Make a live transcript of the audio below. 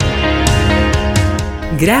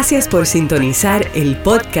Gracias por sintonizar el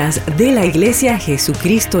podcast de la Iglesia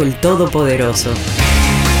Jesucristo el Todopoderoso.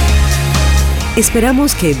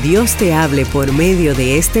 Esperamos que Dios te hable por medio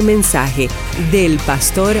de este mensaje del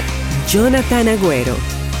pastor Jonathan Agüero.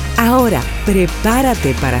 Ahora,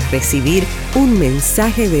 prepárate para recibir un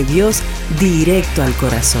mensaje de Dios directo al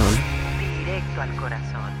corazón. Directo al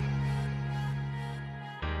corazón.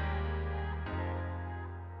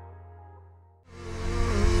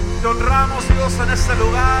 Te honramos, Dios, en este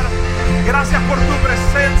lugar. Gracias por tu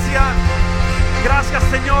presencia. Gracias,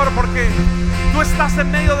 Señor, porque tú estás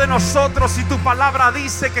en medio de nosotros y tu palabra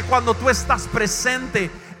dice que cuando tú estás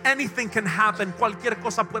presente, anything can happen, cualquier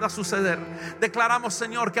cosa pueda suceder. Declaramos,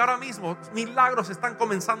 Señor, que ahora mismo milagros están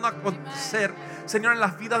comenzando a acontecer, Señor, en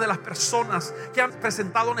las vidas de las personas que han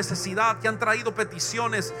presentado necesidad, que han traído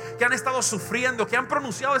peticiones, que han estado sufriendo, que han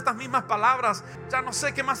pronunciado estas mismas palabras. Ya no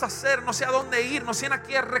sé qué más hacer, no sé a dónde ir, no sé a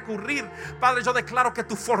quién recurrir. Padre, yo declaro que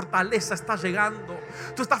tu fortaleza está llegando.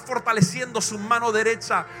 Tú estás fortaleciendo su mano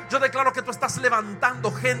derecha. Yo declaro que tú estás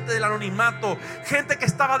levantando gente del anonimato, gente que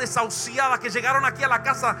estaba desahuciada, que llegaron aquí a la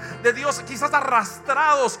casa de Dios, quizás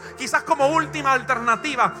arrastrados, quizás como última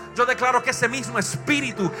alternativa. Yo declaro que ese mismo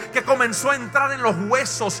espíritu que comenzó a entrar en los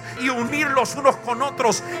huesos y unirlos unos con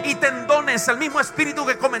otros y tendones, el mismo espíritu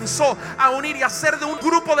que comenzó a unir y hacer de un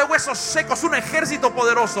grupo de huesos secos un ejército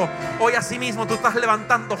poderoso, hoy asimismo tú estás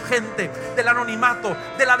levantando gente del anonimato,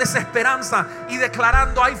 de la desesperanza, y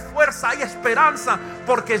declarando: hay fuerza, hay esperanza,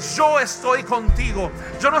 porque yo estoy contigo.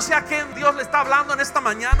 Yo no sé a quién Dios le está hablando en esta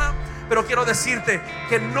mañana, pero quiero decirte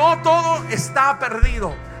que no todo está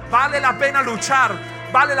perdido. Vale la pena luchar,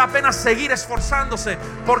 vale la pena seguir esforzándose,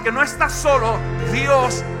 porque no estás solo,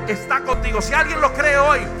 Dios está contigo. Si alguien lo cree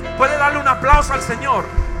hoy, puede darle un aplauso al Señor.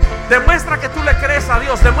 Demuestra que tú le crees a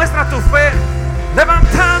Dios, demuestra tu fe,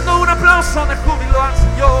 levantando un aplauso de júbilo al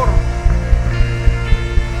Señor.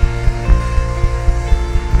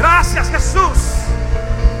 Gracias, Jesús.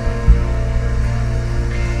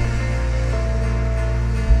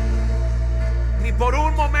 Por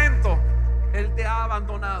un momento Él te ha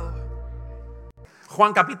abandonado.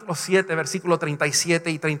 Juan capítulo 7 versículo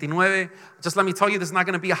 37 y 39. Just let me tell you, this is not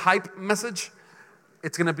going to be a hype message.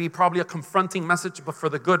 It's going to be probably a confronting message, but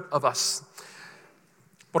for the good of us.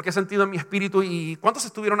 Porque he sentido en mi espíritu. ¿Y cuántos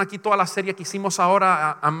estuvieron aquí toda la serie que hicimos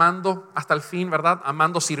ahora, amando hasta el fin, verdad?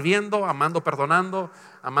 Amando sirviendo, amando perdonando,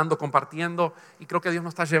 amando compartiendo. Y creo que Dios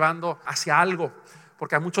nos está llevando hacia algo,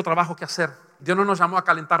 porque hay mucho trabajo que hacer. Dios no nos llamó a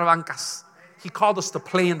calentar bancas. He called us to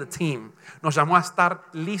play in the team. Nos llamó a estar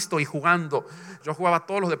listo y jugando. Yo jugaba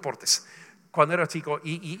todos los deportes cuando era chico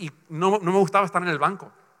y no me gustaba estar en el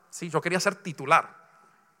banco. Sí, yo quería ser titular.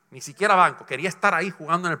 Ni siquiera banco, quería estar ahí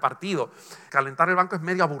jugando en el partido. Calentar el banco es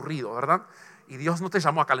medio aburrido, ¿verdad? Y Dios no te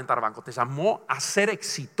llamó a calentar banco, te llamó a ser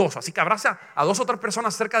exitoso. Así que abraza a 2 o 3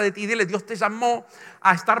 personas cerca de ti y dile: Dios te llamó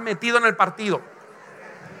a estar metido en el partido.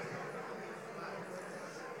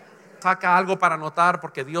 Saca algo para anotar,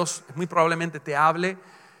 porque Dios muy probablemente te hable.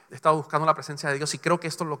 He estado buscando la presencia de Dios y creo que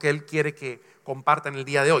esto es lo que Él quiere que comparta en el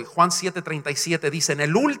día de hoy. Juan 7:37 dice: en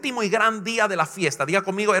el último y gran día de la fiesta, diga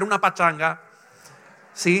conmigo, era una pachanga,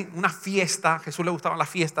 ¿sí? Una fiesta, a Jesús le gustaban las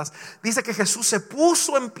fiestas. Dice que Jesús se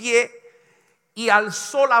puso en pie y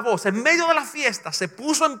alzó la voz. En medio de la fiesta se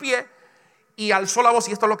puso en pie y alzó la voz,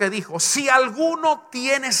 y esto es lo que dijo: si alguno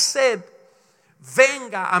tiene sed,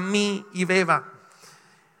 venga a mí y beba.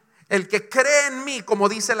 El que cree en mí, como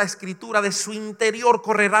dice la escritura, de su interior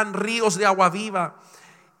correrán ríos de agua viva.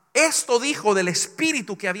 Esto dijo del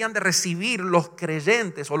Espíritu que habían de recibir los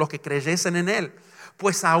creyentes o los que creyesen en Él,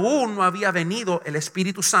 pues aún no había venido el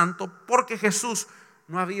Espíritu Santo, porque Jesús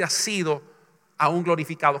no había sido aún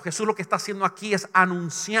glorificado. Jesús lo que está haciendo aquí es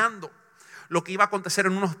anunciando lo que iba a acontecer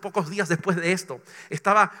en unos pocos días después de esto.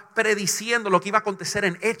 Estaba prediciendo lo que iba a acontecer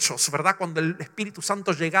en Hechos, ¿verdad? Cuando el Espíritu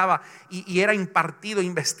Santo llegaba y era impartido,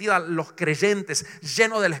 investido a los creyentes,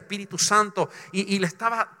 lleno del Espíritu Santo, y le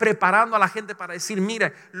estaba preparando a la gente para decir: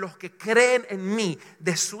 mire, los que creen en mí,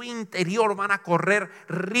 de su interior van a correr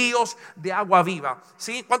ríos de agua viva.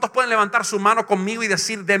 ¿Sí? ¿Cuántos pueden levantar su mano conmigo y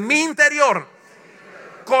decir: de mi interior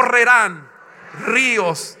correrán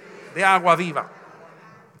ríos de agua viva?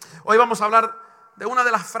 Hoy vamos a hablar de una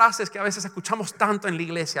de las frases que a veces escuchamos tanto en la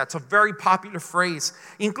iglesia. It's a very popular phrase.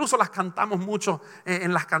 Incluso las cantamos mucho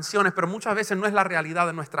en las canciones, pero muchas veces no es la realidad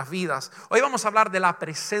de nuestras vidas. Hoy vamos a hablar de la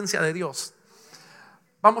presencia de Dios.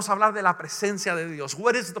 Vamos a hablar de la presencia de Dios.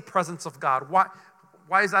 What is the presence of God?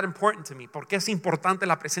 Why is that important to me? ¿Por qué es importante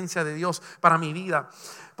la presencia de Dios para mi vida?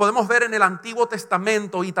 Podemos ver en el Antiguo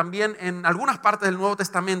Testamento y también en algunas partes del Nuevo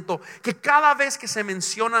Testamento que cada vez que se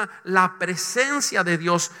menciona la presencia de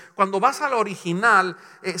Dios, cuando vas al original,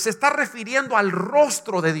 se está refiriendo al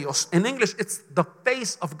rostro de Dios. En English, it's the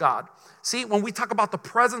face of God. See, when we talk about the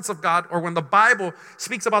presence of God, or when the Bible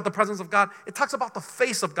speaks about the presence of God, it talks about the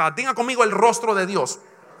face of God. Diga conmigo el rostro de Dios.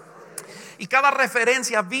 Y cada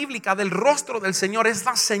referencia bíblica del rostro del Señor es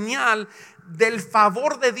la señal del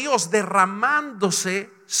favor de Dios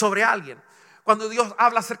derramándose sobre alguien. Cuando Dios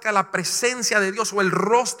habla acerca de la presencia de Dios o el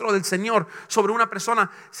rostro del Señor sobre una persona,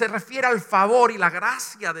 se refiere al favor y la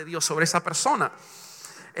gracia de Dios sobre esa persona.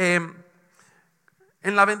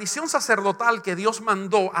 En la bendición sacerdotal que Dios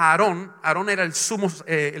mandó a Aarón, Aarón era el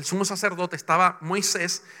sumo sacerdote, estaba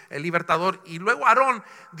Moisés, el libertador, y luego Aarón,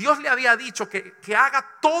 Dios le había dicho que haga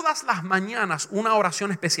todas las mañanas una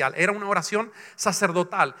oración especial. Era una oración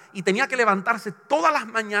sacerdotal y tenía que levantarse todas las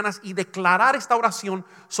mañanas y declarar esta oración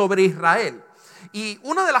sobre Israel. Y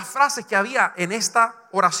una de las frases que había en esta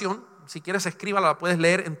oración, si quieres escríbala, la puedes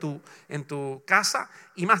leer en tu casa.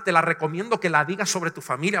 Y más, te la recomiendo que la digas sobre tu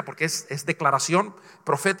familia porque es declaración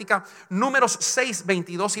profética. Números 6,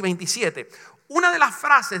 22 y 27. Una de las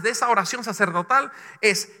frases de esa oración sacerdotal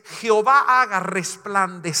es: Jehová haga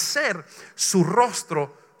resplandecer su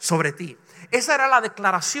rostro sobre ti. Esa era la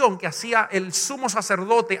declaración que hacía el sumo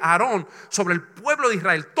sacerdote Aarón sobre el pueblo de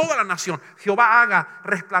Israel, toda la nación. Jehová haga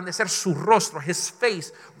resplandecer su rostro. His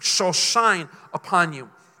face shall shine upon you.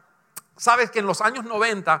 Sabes que en los años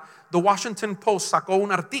 90 The Washington Post sacó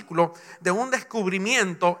un artículo de un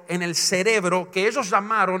descubrimiento en el cerebro que ellos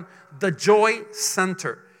llamaron The Joy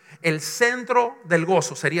Center. El centro del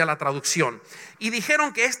gozo sería la traducción. Y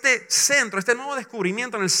dijeron que este centro, este nuevo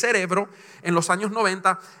descubrimiento en el cerebro en los años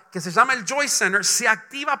 90, que se llama el Joy Center, se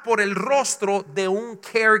activa por el rostro de un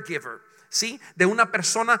caregiver, ¿sí? De una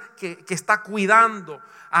persona que está cuidando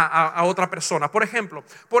a otra persona. Por ejemplo,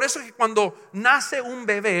 por eso es que cuando nace un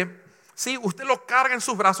bebé, sí, usted lo carga en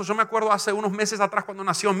sus brazos. Yo me acuerdo hace unos meses atrás cuando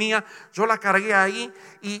nació Mía, yo la cargué ahí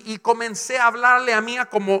y comencé a hablarle a Mía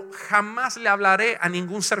como jamás le hablaré a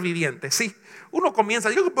ningún ser viviente. Sí, uno comienza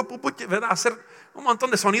a hacer un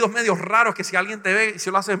montón de sonidos medios raros que si alguien te ve y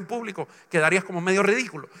si lo hace en público quedarías como medio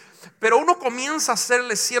ridículo. Pero uno comienza a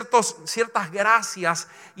hacerle ciertas gracias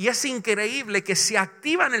y es increíble que se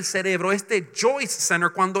activa en el cerebro este Joy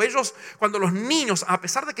Center cuando los niños, a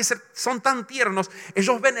pesar de que son tan tiernos,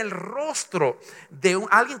 ellos ven el rostro de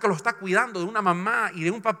alguien que lo está cuidando, de una mamá y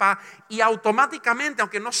de un papá, y automáticamente,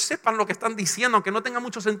 aunque no sepan lo que están diciendo, aunque no tenga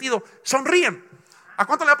mucho sentido, sonríen. ¿A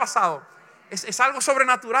cuánto le ha pasado? Es algo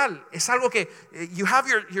sobrenatural. Es algo que you have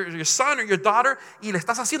your son or your daughter y le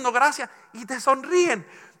estás haciendo gracia y te sonríen.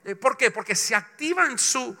 ¿Por qué? Porque se activa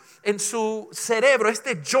en su cerebro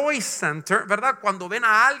este Joy Center, ¿verdad? Cuando ven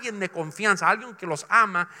a alguien de confianza, a alguien que los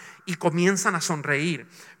ama, y comienzan a sonreír.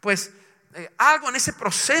 Pues algo en ese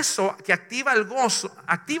proceso que activa el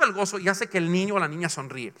gozo y hace que el niño o la niña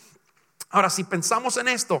sonríe. Ahora, si pensamos en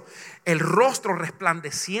esto, el rostro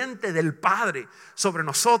resplandeciente del Padre sobre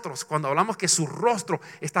nosotros, cuando hablamos que su rostro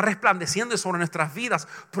está resplandeciendo sobre nuestras vidas,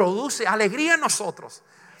 produce alegría en nosotros.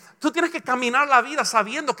 Tú tienes que caminar la vida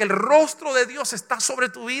sabiendo que el rostro de Dios está sobre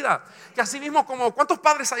tu vida. Que así mismo como, ¿cuántos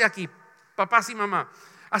padres hay aquí? Papás y mamá.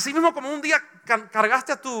 Así mismo como un día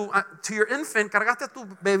cargaste to your infant, cargaste a tu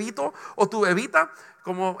bebito o tu bebita,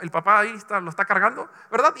 como el papá ahí lo está cargando,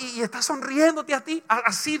 ¿verdad? Y está sonriéndote a ti.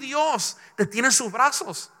 Así Dios te tiene en sus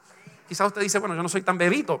brazos. Quizás usted dice, bueno, yo no soy tan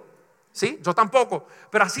bebito, ¿sí? Yo tampoco.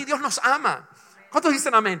 Pero así Dios nos ama. ¿Cuántos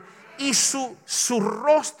dicen amén? Y su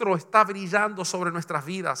rostro está brillando sobre nuestras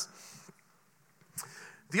vidas.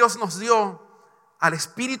 Dios nos dio al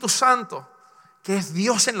Espíritu Santo, que es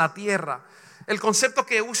Dios en la tierra. El concepto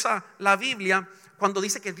que usa la Biblia cuando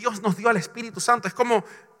dice que Dios nos dio al Espíritu Santo es como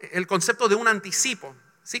el concepto de un anticipo,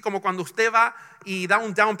 ¿sí? Como cuando usted va y da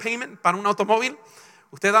un down payment para un automóvil.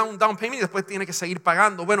 Usted da un down payment y después tiene que seguir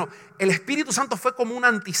pagando. Bueno, el Espíritu Santo fue como un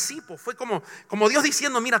anticipo. Fue como Dios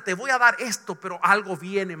diciendo, mira, te voy a dar esto, pero algo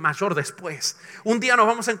viene mayor después. Un día nos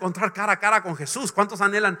vamos a encontrar cara a cara con Jesús. ¿Cuántos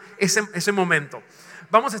anhelan ese momento?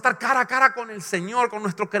 Vamos a estar cara a cara con el Señor, con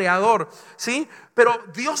nuestro Creador, ¿sí? Pero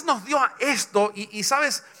Dios nos dio esto y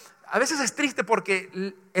 ¿sabes? A veces es triste porque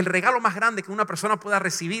el regalo más grande que una persona pueda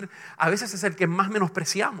recibir a veces es el que más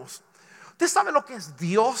menospreciamos. ¿Usted sabe lo que es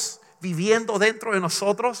Dios viviendo dentro de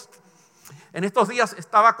nosotros? En estos días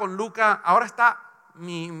estaba con Luca. Ahora está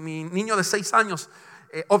mi niño de 6 años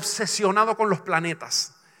obsesionado con los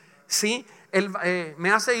planetas, ¿sí? Él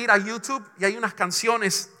me hace ir a YouTube y hay unas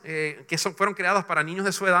canciones que fueron creadas para niños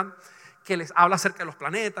de su edad que les habla acerca de los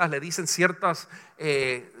planetas, le dicen certain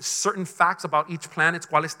facts about each planet,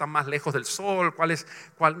 cuál está más lejos del Sol, cuál es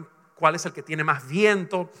el que tiene más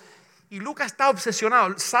viento. Y Lucas está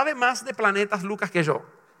obsesionado, sabe más de planetas Lucas que yo,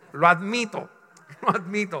 lo admito.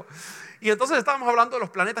 Y entonces estábamos hablando de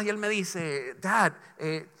los planetas y él me dice, Dad,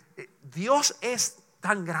 Dios es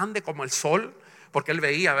tan grande como el Sol, porque él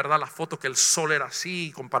veía, ¿verdad?, las fotos que el Sol era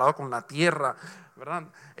así comparado con la Tierra, ¿verdad?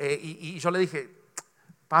 Y yo le dije,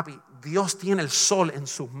 papi, Dios tiene el Sol en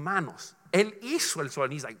sus manos. Él hizo el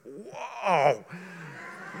Sol. Y he's like, wow,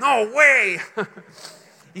 no way.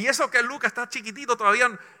 Y eso que Lucas está chiquitito,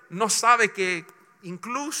 todavía no sabe que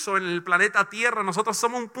incluso en el planeta Tierra nosotros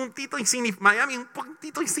somos un puntito insignificante, Miami un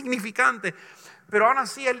puntito insignificante. Pero aún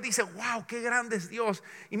así él dice, wow, qué grande es Dios.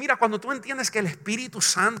 Y mira, cuando tú entiendes que el Espíritu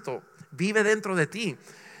Santo vive dentro de ti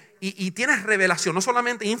y tienes revelación, no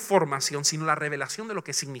solamente información, sino la revelación de lo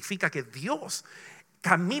que significa que Dios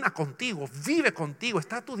camina contigo, vive contigo,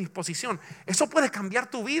 está a tu disposición. Eso puede cambiar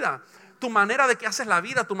tu vida, tu manera de que haces la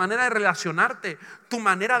vida, tu manera de relacionarte, tu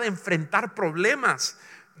manera de enfrentar problemas.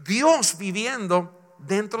 Dios viviendo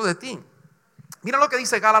dentro de ti. Mira lo que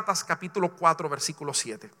dice Gálatas capítulo 4 versículo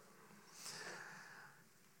 7.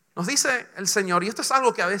 Nos dice el Señor, y esto es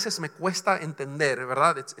algo que a veces me cuesta entender,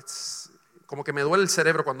 ¿verdad? It's como que me duele el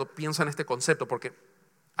cerebro cuando pienso en este concepto, porque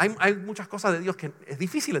hay muchas cosas de Dios que es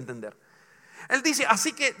difícil entender. Él dice,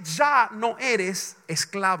 así que ya no eres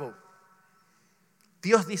esclavo.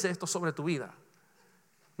 Dios dice esto sobre tu vida.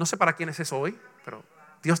 No sé para quién es eso hoy, pero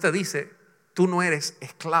Dios te dice, tú no eres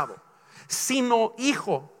esclavo, sino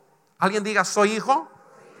hijo. Alguien diga, soy hijo.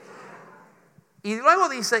 Y luego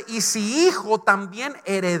dice, y si hijo, también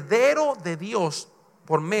heredero de Dios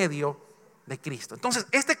por medio de Cristo. Entonces,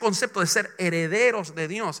 este concepto de ser herederos de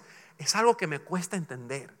Dios es algo que me cuesta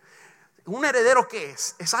entender. ¿Un heredero qué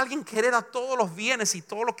es? Es alguien que hereda todos los bienes y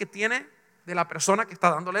todo lo que tiene de la persona que está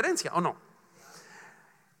dando la herencia, ¿o no?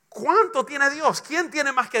 ¿Cuánto tiene Dios? ¿Quién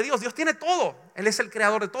tiene más que Dios? Dios tiene todo. Él es el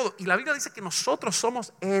creador de todo. Y la Biblia dice que nosotros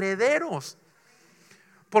somos herederos.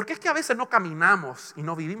 ¿Por qué es que a veces no caminamos y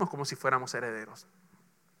no vivimos como si fuéramos herederos?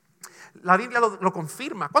 La Biblia lo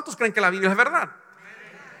confirma. ¿Cuántos creen que la Biblia es verdad?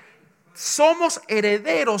 Somos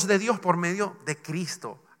herederos de Dios por medio de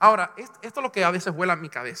Cristo. Ahora, esto es lo que a veces vuela en mi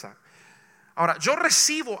cabeza. Ahora, yo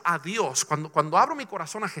recibo a Dios cuando abro mi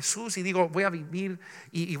corazón a Jesús y digo voy a vivir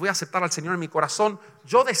y voy a aceptar al Señor en mi corazón.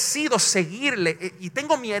 Yo decido seguirle y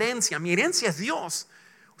tengo mi herencia. Mi herencia es Dios.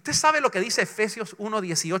 ¿Usted sabe lo que dice Efesios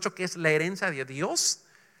 1:18 que es la herencia de Dios?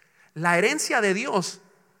 La herencia de Dios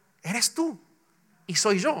eres tú y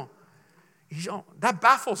soy yo. Y that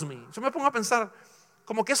baffles me. Yo me pongo a pensar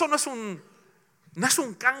como que eso no es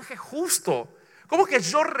un canje justo. Como que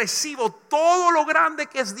yo recibo todo lo grande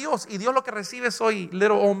que es Dios y Dios lo que recibe soy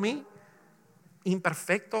little old me,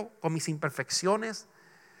 imperfecto, con mis imperfecciones.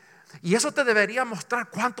 Y eso te debería mostrar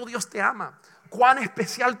cuánto Dios te ama, cuán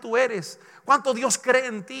especial tú eres, cuánto Dios cree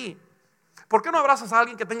en ti. ¿Por qué no abrazas a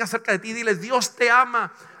alguien que tenga cerca de ti y dile, Dios te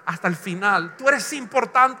ama hasta el final? Tú eres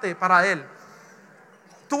importante para Él.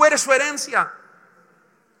 Tú eres su herencia.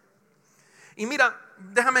 Y mira,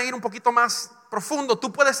 déjame ir un poquito más profundo.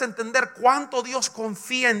 Tú puedes entender cuánto Dios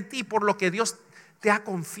confía en ti por lo que Dios te ha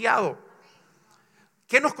confiado.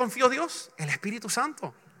 ¿Qué nos confió Dios? El Espíritu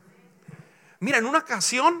Santo. Mira, en una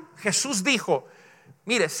ocasión Jesús dijo,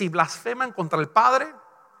 mire, si blasfeman contra el Padre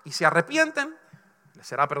y se arrepienten, les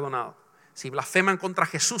será perdonado. Si blasfeman contra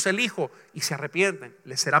Jesús el Hijo y se arrepienten,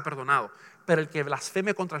 les será perdonado. Pero el que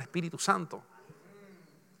blasfeme contra el Espíritu Santo,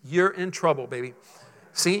 you're in trouble, baby.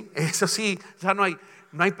 Sí, eso sí, ya no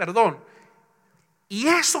hay perdón. Y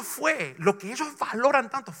eso fue lo que ellos valoran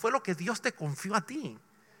tanto, fue lo que Dios te confió a ti.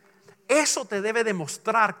 Eso te debe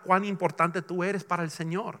demostrar cuán importante tú eres para el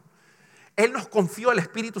Señor. Él nos confió el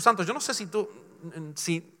Espíritu Santo. Yo no sé si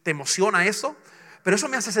te emociona eso, pero eso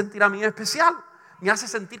me hace sentir a mí especial. Me hace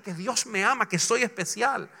sentir que Dios me ama, que soy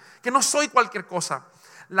especial, que no soy cualquier cosa.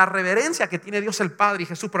 La reverencia que tiene Dios el Padre y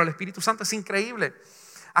Jesús por el Espíritu Santo es increíble.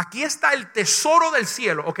 Aquí está el tesoro del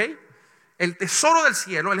cielo, ¿ok? El tesoro del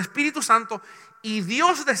cielo, el Espíritu Santo, y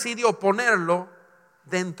Dios decidió ponerlo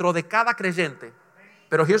dentro de cada creyente.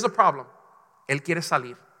 Pero here's the problem. Él quiere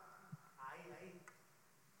salir.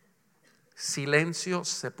 Silencio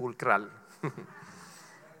sepulcral.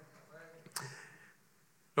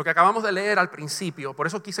 Lo que acabamos de leer al principio, por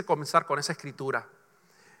eso quise comenzar con esa escritura.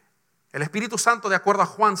 El Espíritu Santo, de acuerdo a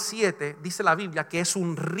Juan 7, dice la Biblia que es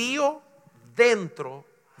un río dentro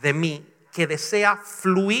de mí que desea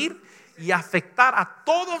fluir y afectar a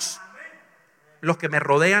todos los que me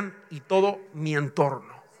rodean y todo mi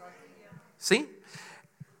entorno. ¿Sí?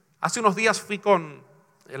 Hace unos días fui con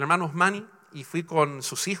el hermano Osmani y fui con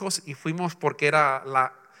sus hijos y fuimos porque era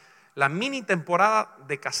la mini temporada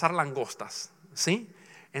de cazar langostas, ¿sí?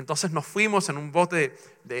 Entonces nos fuimos en un bote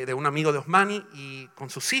de un amigo de Osmani y con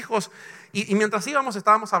sus hijos y mientras íbamos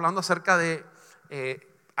estábamos hablando acerca de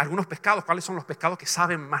algunos pescados, cuáles son los pescados que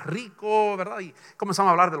saben más rico, ¿verdad? Y comenzamos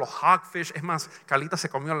a hablar de los hogfish. Es más, Carlita se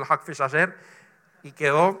comió el hogfish ayer y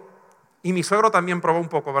quedó, y mi suegro también probó un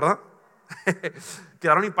poco, ¿verdad?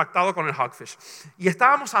 Quedaron impactados con el hogfish. Y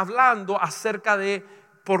estábamos hablando acerca de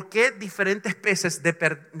por qué diferentes peces,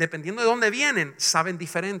 dependiendo de dónde vienen, saben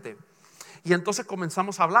diferente. Y entonces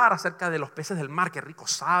comenzamos a hablar acerca de los peces del mar, que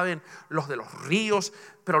ricos saben, los de los ríos,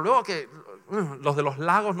 pero luego que los de los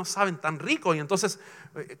lagos no saben tan rico. Y entonces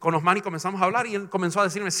con Osmani comenzamos a hablar y él comenzó a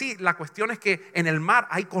decirme, sí, la cuestión es que en el mar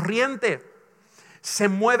hay corriente, se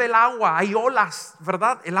mueve el agua, hay olas,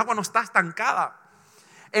 ¿verdad? El agua no está estancada.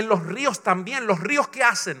 En los ríos también, los ríos ¿qué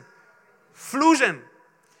hacen? Fluyen.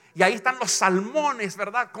 Y ahí están los salmones,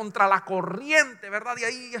 ¿verdad? Contra la corriente, ¿verdad? Y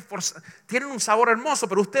ahí tienen un sabor hermoso.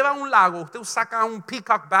 Pero usted va a un lago, usted saca un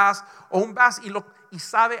peacock bass o un bass y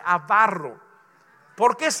sabe a barro.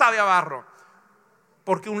 ¿Por qué sabe a barro?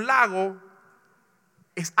 Porque un lago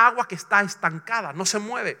es agua que está estancada, no se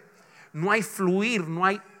mueve. No hay fluir, no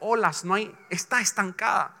hay olas, está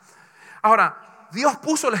estancada. Ahora, Dios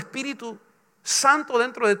puso el Espíritu Santo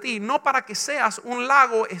dentro de ti, no para que seas un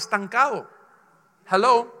lago estancado.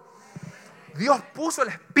 Hello. Dios puso el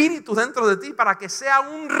Espíritu dentro de ti para que sea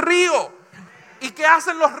un río. ¿Y qué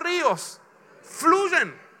hacen los ríos?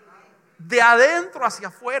 Fluyen de adentro hacia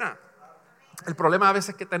afuera. El problema a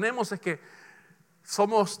veces que tenemos es que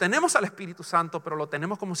tenemos al Espíritu Santo, pero lo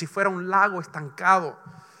tenemos como si fuera un lago estancado.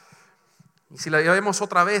 Y si la vemos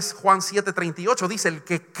otra vez, Juan 7:38 dice, el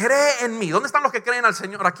que cree en mí. ¿Dónde están los que creen al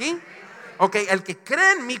Señor? ¿Aquí? Ok, el que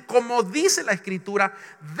cree en mí, como dice la Escritura,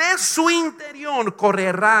 de su interior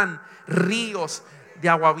correrán ríos de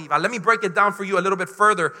agua viva. Let me break it down for you a little bit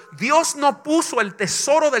further. Dios no puso el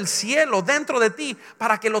tesoro del cielo dentro de ti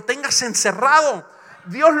para que lo tengas encerrado.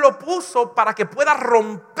 Dios lo puso para que puedas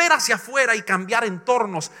romper hacia afuera y cambiar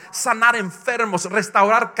entornos, sanar enfermos,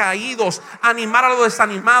 restaurar caídos, animar a los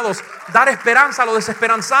desanimados, dar esperanza a los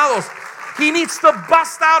desesperanzados. He needs to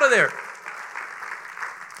bust out of there.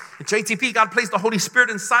 In JTP, God placed the Holy Spirit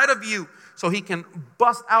inside of you so He can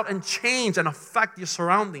bust out and change and affect your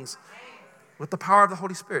surroundings with the power of the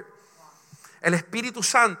Holy Spirit. El Espíritu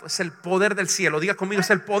Santo es el poder del cielo. Diga conmigo,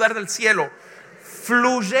 es el poder del cielo,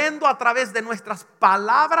 fluyendo a través de nuestras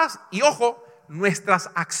palabras y, ojo,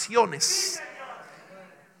 nuestras acciones.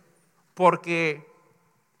 Porque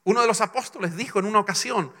uno de los apóstoles dijo en una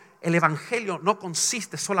ocasión, el evangelio no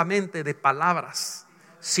consiste solamente de palabras,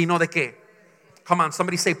 sino de ¿qué? Come on,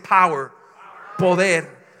 somebody say power.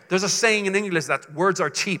 Poder. There's a saying in English that words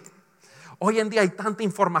are cheap. Hoy en día hay tanta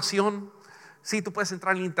información. Sí, tú puedes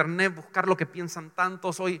entrar en internet, buscar lo que piensan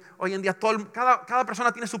tantos. Hoy en día cada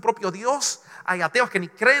persona tiene su propio Dios. Hay ateos que ni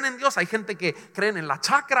creen en Dios. Hay gente que creen en la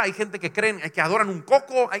chakra. Hay gente que adoran un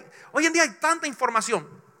coco. Hoy en día hay tanta información,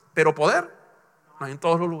 pero poder no hay en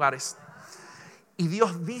todos los lugares. Y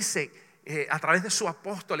Dios dice a través de sus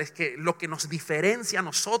apóstoles que lo que nos diferencia a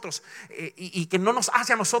nosotros y que no nos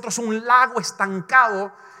hace a nosotros un lago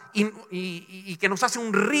estancado y que nos hace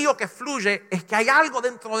un río que fluye, es que hay algo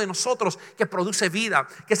dentro de nosotros que produce vida,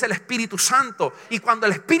 que es el Espíritu Santo. Y cuando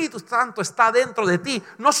el Espíritu Santo está dentro de ti,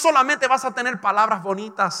 no solamente vas a tener palabras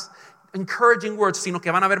bonitas, encouraging words, sino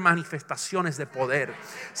que van a haber manifestaciones de poder.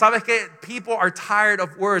 Sabes que people are tired of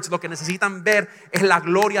words. Lo que necesitan ver es la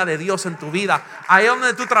gloria de Dios en tu vida. Ahí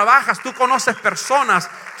donde tú trabajas, tú conoces personas.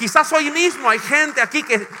 Quizás hoy mismo hay gente aquí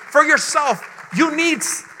que for yourself you need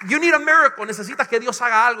a miracle. Necesitas que Dios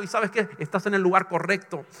haga algo. Y sabes que estás en el lugar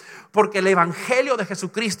correcto, porque el evangelio de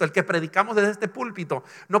Jesucristo, el que predicamos desde este púlpito,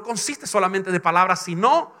 no consiste solamente de palabras,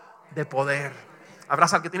 sino de poder.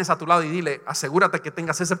 Abraza al que tienes a tu lado y dile, asegúrate que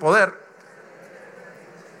tengas ese poder.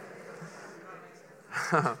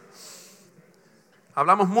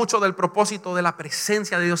 Hablamos mucho del propósito de la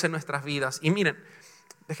presencia de Dios en nuestras vidas. Y miren,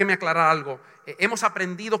 déjenme aclarar algo. Hemos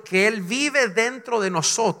aprendido que Él vive dentro de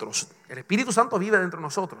nosotros. El Espíritu Santo vive dentro de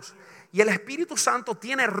nosotros. Y el Espíritu Santo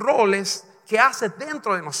tiene roles que hace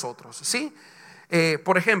dentro de nosotros, ¿sí?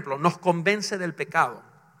 Por ejemplo, nos convence del pecado.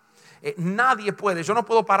 Nadie puede, yo no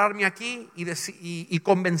puedo pararme aquí y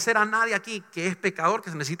convencer a nadie aquí que es pecador, que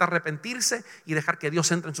se necesita arrepentirse y dejar que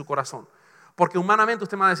Dios entre en su corazón. Porque humanamente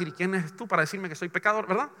usted me va a decir, ¿y quién es tú para decirme que soy pecador?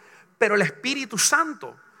 ¿Verdad? Pero el Espíritu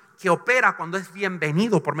Santo, que opera cuando es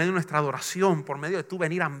bienvenido por medio de nuestra adoración, por medio de tu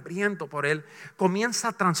venir hambriento por Él, comienza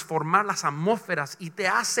a transformar las atmósferas y te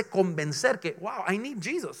hace convencer que, wow, I need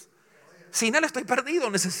Jesus. Sin Él estoy perdido,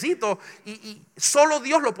 necesito. Y solo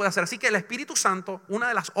Dios lo puede hacer. Así que el Espíritu Santo, una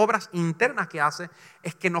de las obras internas que hace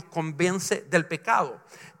es que nos convence del pecado.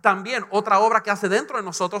 También otra obra que hace dentro de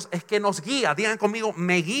nosotros es que nos guía. Digan conmigo,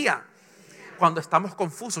 me guía. Cuando estamos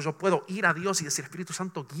confusos, yo puedo ir a Dios y decir: Espíritu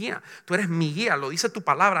Santo, guía. Tú eres mi guía, lo dice tu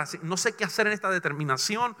palabra. No sé qué hacer en esta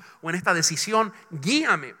determinación o en esta decisión.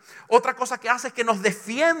 Guíame. Otra cosa que hace es que nos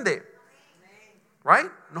defiende.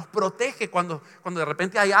 Right? Nos protege cuando de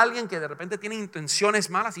repente hay alguien que de repente tiene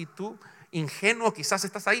intenciones malas y tú, ingenuo, quizás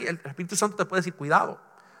estás ahí. El Espíritu Santo te puede decir: cuidado,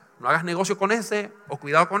 no hagas negocio con ese, o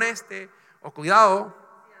cuidado con este, o cuidado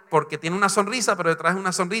porque tiene una sonrisa, pero detrás de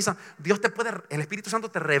una sonrisa. El Espíritu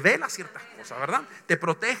Santo te revela ciertas cosas, ¿verdad? Te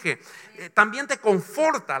protege, también te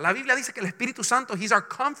conforta. La Biblia dice que el Espíritu Santo, He's our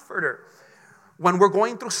comforter. When we're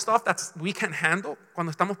going through stuff that we can't handle, cuando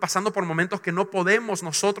estamos pasando por momentos que no podemos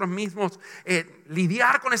nosotros mismos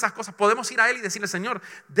lidiar con esas cosas, podemos ir a Él y decirle: Señor,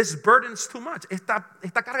 this burden's too much.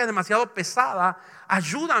 Esta carga es demasiado pesada,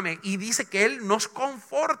 ayúdame. Y dice que Él nos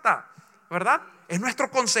conforta, ¿verdad? Es nuestro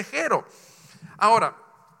consejero. Ahora,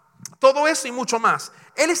 todo eso y mucho más.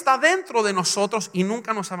 Él está dentro de nosotros y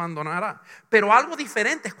nunca nos abandonará. Pero algo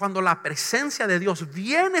diferente es cuando la presencia de Dios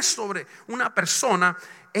viene sobre una persona.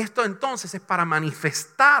 Esto entonces es para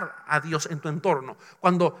manifestar a Dios en tu entorno.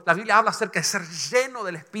 Cuando la Biblia habla acerca de ser lleno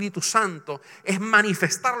del Espíritu Santo, es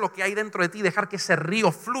manifestar lo que hay dentro de ti, dejar que ese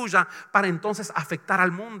río fluya para entonces afectar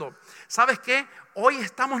al mundo. ¿Sabes qué? Hoy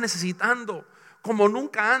estamos necesitando, como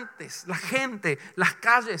nunca antes, la gente, las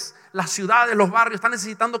calles, las ciudades, los barrios están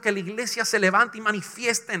necesitando que la iglesia se levante y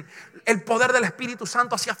manifiesten el poder del Espíritu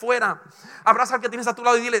Santo hacia afuera. Abraza al que tienes a tu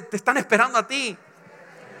lado y dile: te están esperando a ti.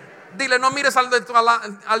 Dile: no mires al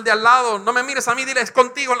de al lado, no me mires a mí, dile: es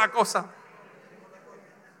contigo la cosa.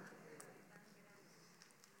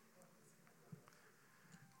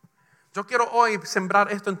 Yo quiero hoy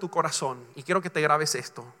sembrar esto en tu corazón y quiero que te grabes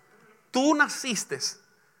esto. Tú naciste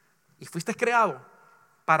y fuiste creado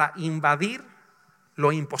para invadir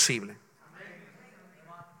lo imposible.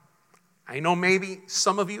 I know maybe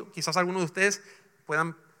some of you, quizás algunos de ustedes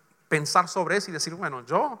puedan pensar sobre eso y decir: bueno,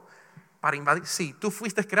 yo para invadir, sí, tú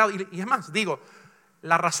fuiste creado. Y es más, digo,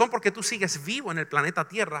 la razón por qué tú sigues vivo en el planeta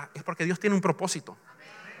Tierra es porque Dios tiene un propósito.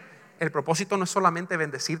 El propósito no es solamente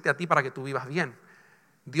bendecirte a ti para que tú vivas bien.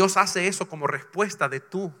 Dios hace eso como respuesta de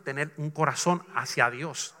tú tener un corazón hacia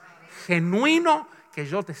Dios genuino, que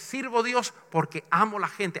yo te sirvo, Dios, porque amo la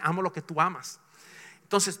gente, amo lo que tú amas.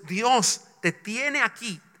 Entonces Dios te tiene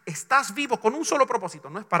aquí. Estás vivo con un solo propósito.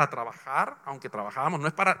 No es para trabajar, aunque trabajamos. No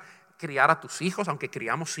es para criar a tus hijos, aunque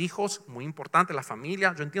criamos hijos. Muy importante, la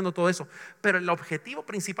familia. Yo entiendo todo eso. Pero el objetivo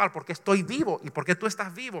principal, porque estoy vivo y porque tú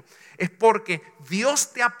estás vivo, es porque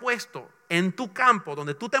Dios te ha puesto en tu campo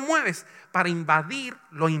donde tú te mueves para invadir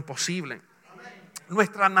lo imposible.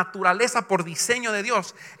 Nuestra naturaleza por diseño de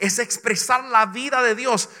Dios es expresar la vida de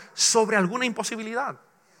Dios sobre alguna imposibilidad.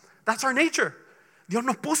 That's our nature. Dios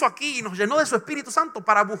nos puso aquí y nos llenó de su Espíritu Santo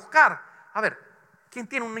para buscar, a ver, ¿quién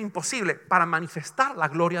tiene un imposible? Para manifestar la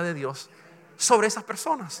gloria de Dios sobre esas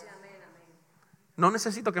personas. No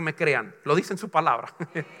necesito que me crean, lo dice en su palabra.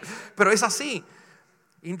 Pero es así.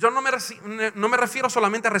 Y yo no me refiero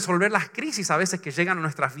solamente a resolver las crisis a veces que llegan a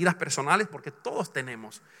nuestras vidas personales, porque todos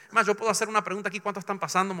tenemos. Además, yo puedo hacer una pregunta aquí: ¿cuántos están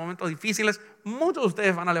pasando momentos difíciles? Muchos de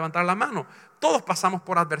ustedes van a levantar la mano. Todos pasamos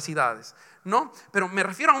por adversidades, ¿no? Pero me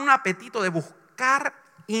refiero a un apetito de buscar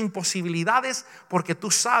imposibilidades, porque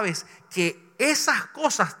tú sabes que esas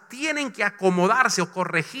cosas tienen que acomodarse o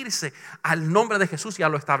corregirse al nombre de Jesús y a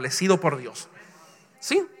lo establecido por Dios.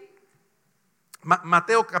 ¿Sí?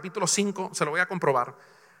 Mateo capítulo 5, se lo voy a comprobar.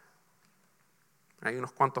 Hay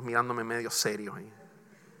unos cuantos mirándome medio serios ahí.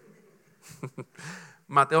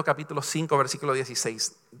 Mateo capítulo 5, versículo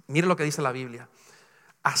 16. Mire lo que dice la Biblia: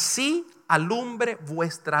 así alumbre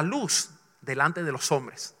vuestra luz delante de los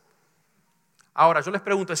hombres. Ahora yo les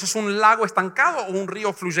pregunto, ¿eso es un lago estancado o un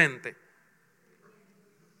río fluyente?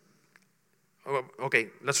 Ok,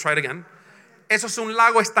 let's try it again. ¿Eso es un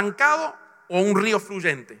lago estancado o un río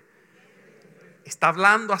fluyente? Está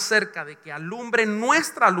hablando acerca de que alumbre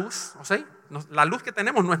nuestra luz. ¿O sea? La luz que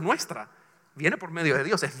tenemos no es nuestra, viene por medio de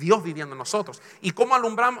Dios, es Dios viviendo en nosotros. ¿Y cómo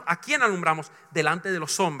alumbramos? ¿A quién alumbramos? Delante de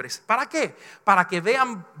los hombres. ¿Para qué? Para que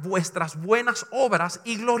vean vuestras buenas obras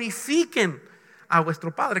y glorifiquen a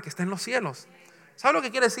vuestro Padre que está en los cielos. ¿Sabes lo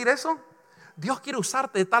que quiere decir eso? Dios quiere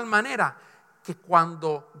usarte de tal manera que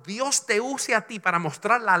cuando Dios te use a ti para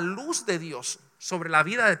mostrar la luz de Dios sobre la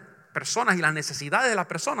vida de personas y las necesidades de las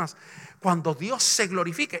personas, cuando Dios se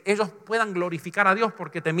glorifique, ellos puedan glorificar a Dios,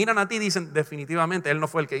 porque te miran a ti y dicen: definitivamente Él no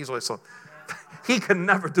fue el que hizo eso. He can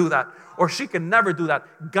never do that, or she can never do that.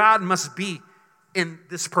 God must be in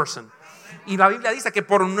this person. Y la Biblia dice que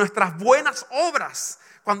por nuestras buenas obras,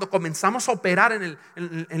 cuando comenzamos a operar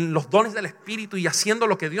en los dones del Espíritu y haciendo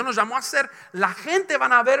lo que Dios nos llamó a hacer, la gente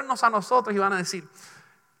van a vernos a nosotros y van a decir,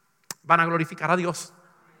 van a glorificar a Dios.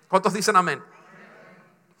 ¿Cuántos dicen amén?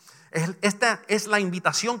 Esta es la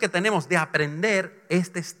invitación que tenemos de aprender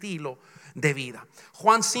este estilo de vida.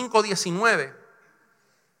 Juan 5:19.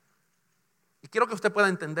 Y quiero que usted pueda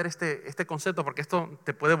entender este concepto, porque esto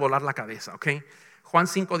te puede volar la cabeza, ¿ok? Juan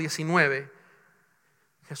 5:19.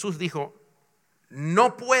 Jesús dijo,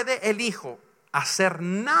 no puede el Hijo hacer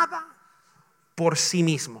nada por sí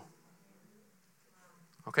mismo.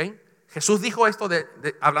 ¿Ok? Jesús dijo esto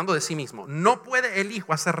hablando de sí mismo. No puede el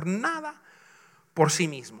Hijo hacer nada por sí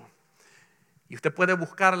mismo. Y usted puede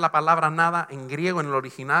buscar la palabra nada en griego, en el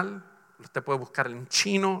original. Usted puede buscar en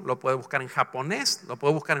chino, lo puede buscar en japonés, lo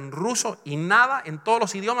puede buscar en ruso. Y nada en todos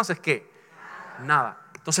los idiomas es ¿qué? Nada.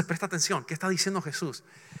 Entonces presta atención. ¿Qué está diciendo Jesús?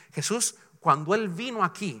 Jesús, cuando Él vino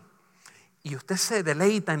aquí, y usted se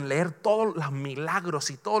deleita en leer todos los milagros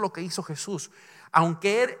y todo lo que hizo Jesús,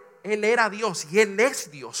 aunque Él era Dios y Él es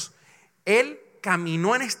Dios, Él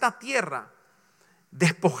caminó en esta tierra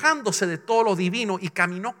despojándose de todo lo divino y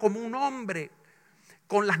caminó como un hombre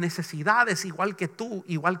con las necesidades igual que tú,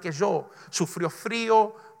 igual que yo. Sufrió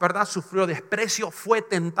frío, ¿verdad? Sufrió desprecio, fue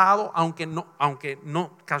tentado, aunque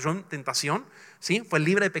no cayó en tentación, ¿sí? Fue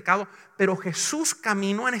libre de pecado, pero Jesús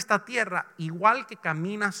caminó en esta tierra igual que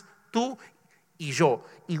caminas tú y yo,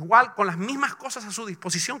 igual con las mismas cosas a su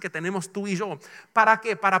disposición que tenemos tú y yo. ¿Para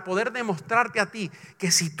qué? Para poder demostrarte a ti que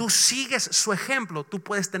si tú sigues su ejemplo, tú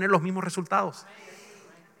puedes tener los mismos resultados.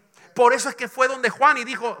 Por eso es que fue donde Juan y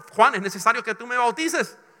dijo, Juan, es necesario que tú me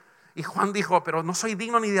bautices. Y Juan dijo, pero no soy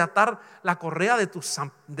digno ni de atar la correa de tu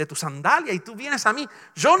sandalia y tú vienes a mí.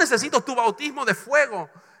 Yo necesito tu bautismo de fuego.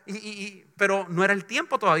 Pero no era el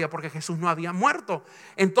tiempo todavía porque Jesús no había muerto.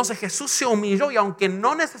 Entonces Jesús se humilló y aunque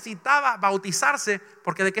no necesitaba bautizarse,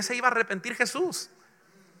 porque ¿de qué se iba a arrepentir Jesús?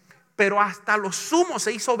 Pero hasta lo sumo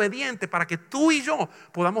se hizo obediente para que tú y yo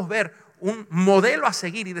podamos ver un modelo a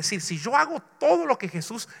seguir y decir, si yo hago todo lo que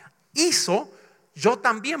Jesús hizo, yo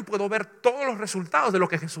también puedo ver todos los resultados de lo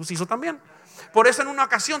que Jesús hizo también. Por eso en una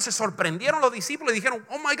ocasión se sorprendieron los discípulos y dijeron,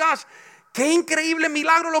 oh my gosh, qué increíble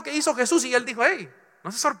milagro lo que hizo Jesús. Y Él dijo, hey,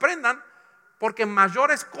 no se sorprendan, porque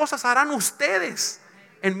mayores cosas harán ustedes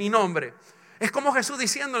en mi nombre. Es como Jesús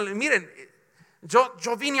diciéndole, miren,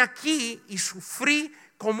 yo vine aquí y sufrí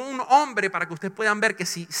como un hombre para que ustedes puedan ver que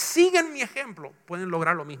si siguen mi ejemplo, pueden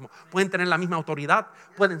lograr lo mismo. Pueden tener la misma autoridad,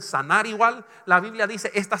 pueden sanar igual. La Biblia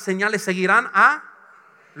dice, estas señales seguirán a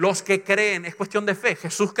los que creen. Es cuestión de fe.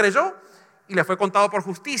 Jesús creyó y le fue contado por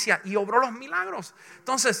justicia y obró los milagros.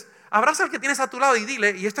 Entonces, abraza al que tienes a tu lado y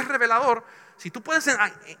dile, y esto es revelador, si tú puedes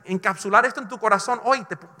encapsular esto en tu corazón hoy,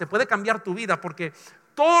 te puede cambiar tu vida, porque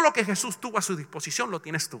todo lo que Jesús tuvo a su disposición lo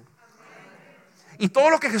tienes tú. Y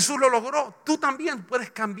todo lo que Jesús lo logró, tú también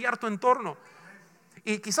puedes cambiar tu entorno.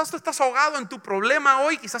 Y quizás tú estás ahogado en tu problema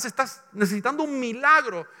hoy, quizás estás necesitando un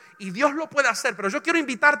milagro y Dios lo puede hacer, pero yo quiero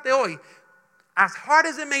invitarte hoy, as hard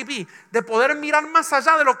as it may be, de poder mirar más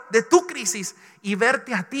allá de tu crisis y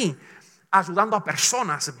verte a ti ayudando a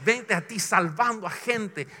personas, verte a ti salvando a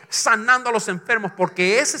gente, sanando a los enfermos,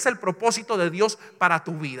 porque ese es el propósito de Dios para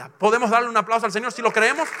tu vida. ¿Podemos darle un aplauso al Señor si lo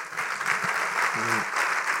creemos?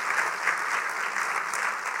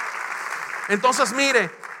 Entonces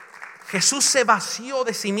mire, Jesús se vació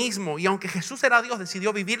de sí mismo y aunque Jesús era Dios,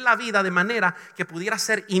 decidió vivir la vida de manera que pudiera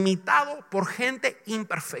ser imitado por gente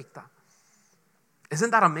imperfecta.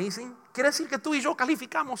 ¿Isn't that amazing? Quiere decir que tú y yo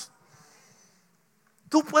calificamos.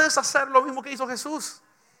 Tú puedes hacer lo mismo que hizo Jesús.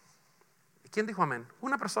 ¿Quién dijo amén?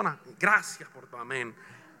 Una persona. Gracias por tu amén.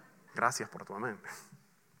 Gracias por tu amén.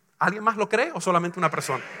 ¿Alguien más lo cree o solamente una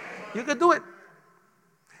persona? You can do it.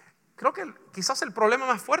 Creo que quizás el problema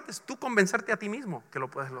más fuerte es tú convencerte a ti mismo que lo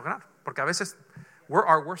puedes lograr. Porque a veces we're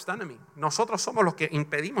our worst enemy. Nosotros somos los que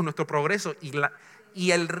impedimos nuestro progreso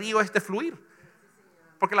y el río fluir.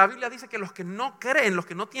 Porque la Biblia dice que los que no creen, los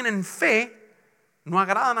que no tienen fe, no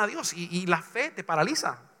agradan a Dios y la fe te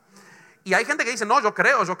paraliza. Y hay gente que dice, no, yo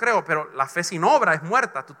creo, pero la fe sin obra es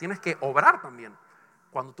muerta. Tú tienes que obrar también.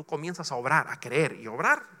 Cuando tú comienzas a obrar, a creer y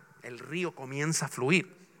obrar, el río comienza a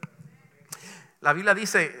fluir. La Biblia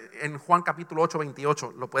dice en Juan capítulo 8,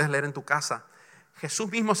 28, lo puedes leer en tu casa.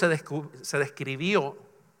 Jesús mismo se describió,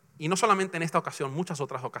 y no solamente en esta ocasión, muchas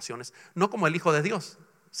otras ocasiones, no como el Hijo de Dios,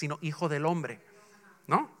 sino Hijo del Hombre.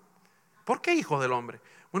 ¿No? ¿Por qué Hijo del Hombre?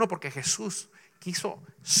 Bueno, porque Jesús quiso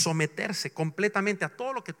someterse completamente a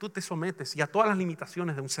todo lo que tú te sometes y a todas las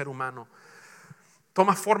limitaciones de un ser humano.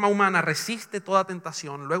 Toma forma humana, resiste toda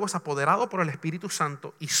tentación, luego es apoderado por el Espíritu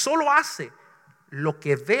Santo y solo hace lo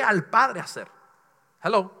que ve al Padre hacer.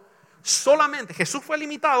 Hello. Solamente Jesús fue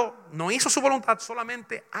limitado, no hizo su voluntad,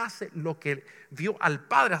 solamente hace lo que vio al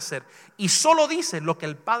Padre hacer y solo dice lo que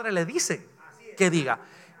el Padre le dice que diga.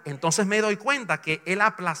 Entonces me doy cuenta que Él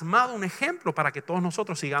ha plasmado un ejemplo para que todos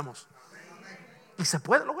nosotros sigamos. Y se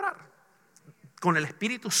puede lograr con el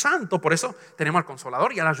Espíritu Santo. Por eso tenemos al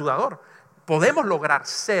Consolador y al Ayudador. Podemos lograr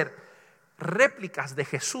ser réplicas de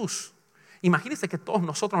Jesús. Imagínense que todos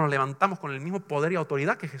nosotros nos levantamos con el mismo poder y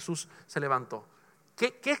autoridad que Jesús se levantó.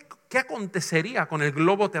 ¿Qué acontecería con el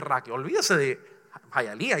globo terráqueo? Olvídese de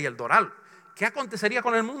Hialeah y el Doral. ¿Qué acontecería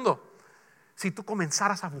con el mundo si tú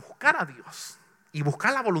comenzaras a buscar a Dios y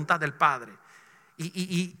buscar la voluntad del Padre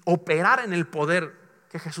y operar en el poder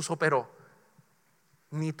que Jesús operó?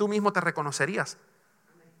 Ni tú mismo te reconocerías.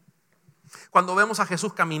 Cuando vemos a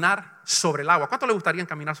Jesús caminar sobre el agua, ¿cuánto le gustaría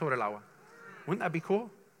caminar sobre el agua? Wouldn't that be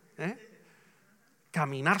cool?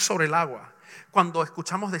 Caminar sobre el agua. Cuando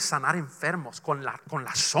escuchamos de sanar enfermos con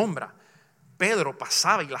la sombra, Pedro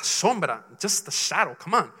pasaba y la sombra, just the shadow,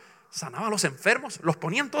 come on, sanaba a los enfermos, los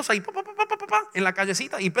ponían todos ahí en la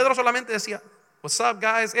callecita y Pedro solamente decía, what's up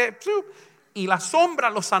guys, y la sombra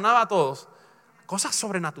los sanaba a todos. Cosas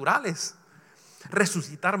sobrenaturales.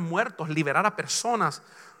 Resucitar muertos, liberar a personas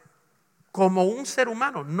como un ser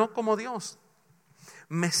humano, no como Dios.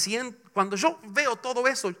 Cuando yo veo todo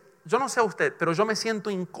eso, yo no sé a usted, pero yo me siento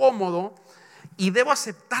incómodo y debo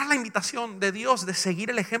aceptar la invitación de Dios de seguir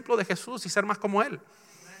el ejemplo de Jesús y ser más como Él.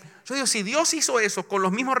 Yo digo, si Dios hizo eso con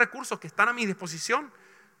los mismos recursos que están a mi disposición,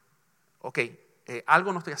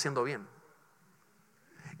 algo no estoy haciendo bien.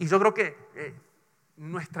 Y yo creo que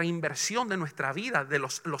nuestra inversión de nuestra vida, de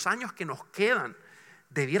los años que nos quedan,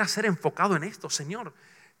 debiera ser enfocado en esto. Señor,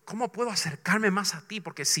 ¿cómo puedo acercarme más a ti?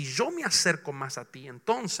 Porque si yo me acerco más a ti,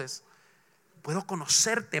 entonces puedo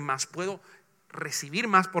conocerte más, puedo recibir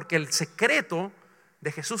más, porque el secreto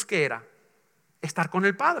de Jesús, ¿qué era? Estar con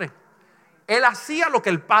el Padre. Él hacía lo que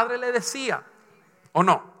el Padre le decía, ¿o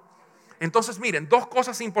no? Entonces miren, dos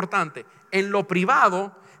cosas importantes. En lo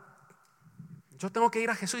privado, yo tengo que ir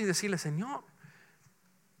a Jesús y decirle, Señor,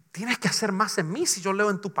 tienes que hacer más en mí. Si yo leo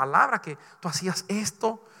en tu palabra que tú hacías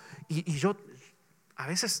esto y yo a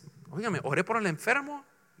veces, óigame, oré por el enfermo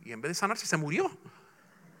y en vez de sanarse se murió.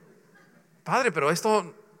 Padre, pero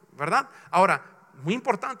esto, ¿verdad? Ahora, muy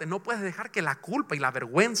importante, no puedes dejar que la culpa y la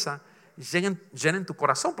vergüenza llenen tu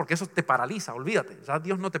corazón, porque eso te paraliza, olvídate, ya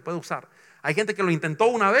Dios no te puede usar. Hay gente que lo intentó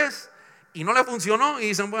una vez y no le funcionó y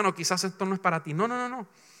dicen, bueno, quizás esto no es para ti. No.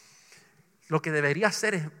 Lo que debería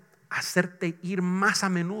hacer es hacerte ir más a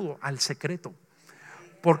menudo al secreto.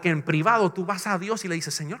 Porque en privado tú vas a Dios y le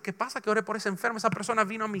dices, Señor, ¿qué pasa? Que oré por ese enfermo, esa persona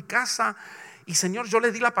vino a mi casa y Señor, yo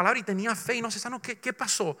le di la palabra y tenía fe y no se sanó. ¿Qué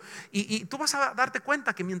pasó? Y tú vas a darte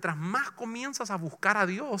cuenta que mientras más comienzas a buscar a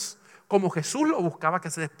Dios, como Jesús lo buscaba,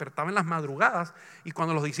 que se despertaba en las madrugadas y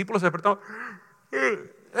cuando los discípulos se despertaban,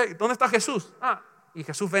 ¿dónde está Jesús? Y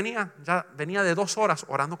Jesús venía de 2 horas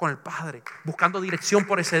orando con el Padre, buscando dirección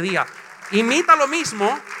por ese día. Imita lo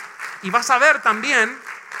mismo y vas a ver también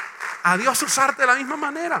a Dios usarte de la misma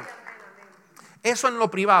manera. Eso en lo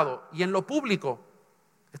privado. Y en lo público,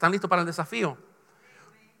 ¿están listos para el desafío?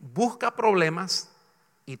 Busca problemas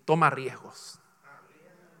y toma riesgos.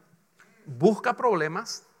 Busca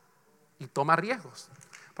problemas y toma riesgos.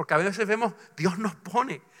 Porque a veces vemos, Dios nos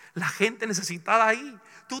pone la gente necesitada ahí.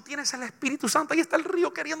 Tú tienes el Espíritu Santo, ahí está el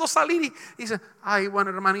río queriendo salir y dice, ay, bueno,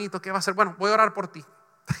 hermanito, ¿qué va a hacer? Bueno, voy a orar por ti.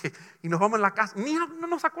 Y nos vamos en la casa, ni no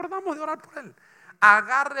nos acordamos de orar por él.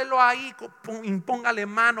 Agárrelo ahí, impóngale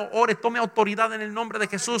mano, ore, tome autoridad en el nombre de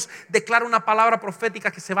Jesús, declara una palabra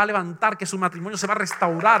profética que se va a levantar, que su matrimonio se va a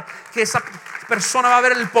restaurar, que esa persona va a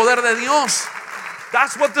ver el poder de Dios.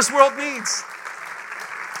 That's what this world needs.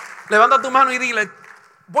 Levanta tu mano y dile,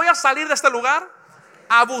 voy a salir de este lugar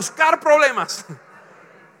a buscar problemas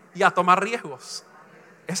y a tomar riesgos.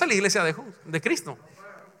 Esa es la iglesia de Cristo,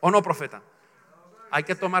 ¿o no, profeta? Hay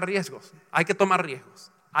que tomar riesgos,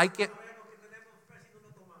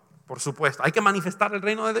 por supuesto, hay que manifestar el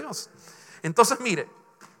reino de Dios. Entonces mire,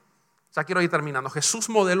 ya quiero ir terminando. Jesús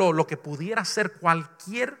modeló lo que pudiera ser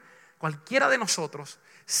cualquiera de nosotros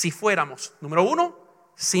si fuéramos, número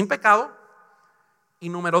 1, sin pecado, y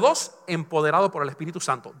número 2, empoderado por el Espíritu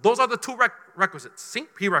Santo. Those are the two requisites, ¿sí?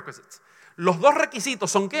 Prerequisites. Los 2 requisitos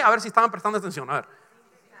son ¿qué? A ver si estaban prestando atención. A ver,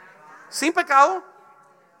 sin pecado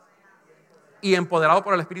y empoderado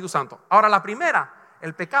por el Espíritu Santo. Ahora la primera,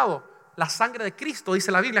 el pecado, la sangre de Cristo,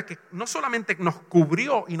 dice la Biblia, que no solamente nos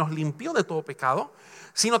cubrió y nos limpió de todo pecado,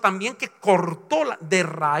 sino también que cortó de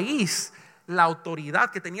raíz la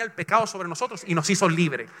autoridad que tenía el pecado sobre nosotros y nos hizo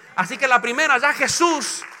libre. Así que la primera, ya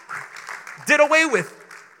Jesús did away with.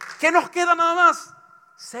 ¿Qué nos queda nada más?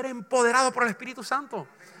 Ser empoderado por el Espíritu Santo.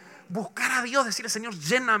 Buscar a Dios, decirle: Señor,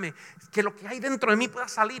 lléname, que lo que hay dentro de mí pueda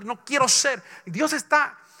salir. No quiero ser.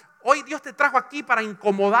 Hoy Dios te trajo aquí para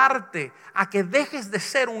incomodarte, a que dejes de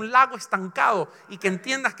ser un lago estancado y que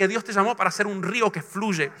entiendas que Dios te llamó para ser un río que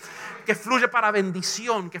fluye para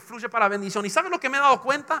bendición, Y ¿sabes lo que me he dado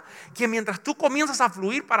cuenta? Que mientras tú comienzas a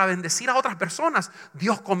fluir para bendecir a otras personas,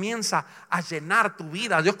 Dios comienza a llenar tu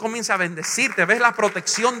vida, Dios comienza a bendecirte. Ves la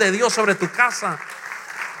protección de Dios sobre tu casa.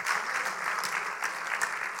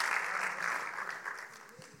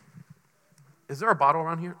 Is there a bottle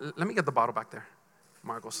around here? Let me get the bottle back there.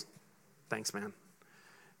 Marcos, thanks, man.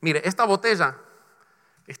 Mire, esta botella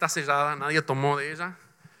está sellada, nadie tomó de ella.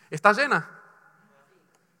 Está llena.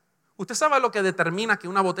 ¿Usted sabe lo que determina que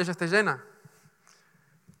una botella esté llena?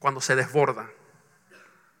 Cuando se desborda.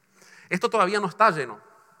 Esto todavía no está lleno.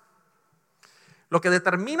 Lo que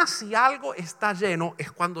determina si algo está lleno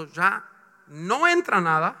es cuando ya no entra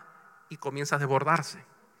nada y comienza a desbordarse.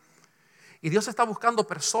 Y Dios está buscando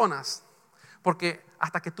personas. Porque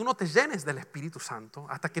hasta que tú no te llenes del Espíritu Santo,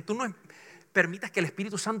 hasta que tú no permitas que el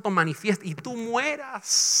Espíritu Santo manifieste y tú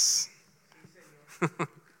mueras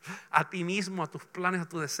a ti mismo, a tus planes, a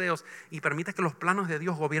tus deseos, y permitas que los planos de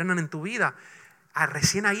Dios gobiernen en tu vida,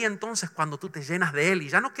 recién ahí entonces cuando tú te llenas de Él y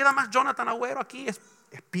ya no queda más Jonathan Agüero aquí, es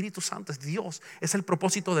Espíritu Santo, es Dios, es el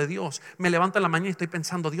propósito de Dios. Me levanto en la mañana y estoy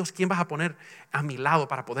pensando: Dios, ¿quién vas a poner a mi lado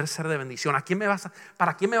para poder ser de bendición? ¿Para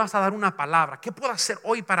quién me vas a dar una palabra? ¿Qué puedo hacer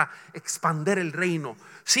hoy para expandir el reino?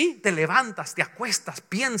 Sí, te levantas, te acuestas,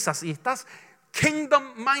 piensas y estás kingdom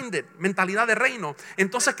minded, mentalidad de reino.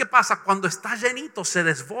 Entonces, ¿qué pasa? Cuando estás llenito se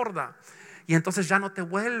desborda y entonces ya no te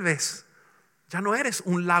vuelves, ya no eres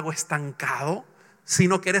un lago estancado,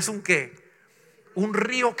 sino que eres un ¿qué? Un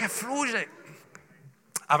río que fluye.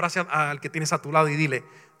 Abraza al que tienes a tu lado y dile: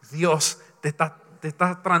 Dios te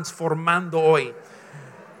está transformando hoy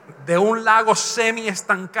de un lago semi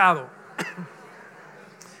estancado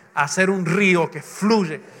a ser un río que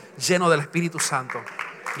fluye lleno del Espíritu Santo.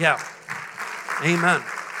 Yeah. Amen.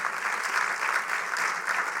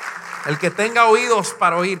 El que tenga oídos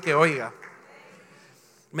para oír, que oiga.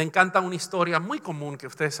 Me encanta una historia muy común que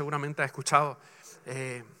ustedes seguramente han escuchado.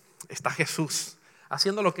 Está Jesús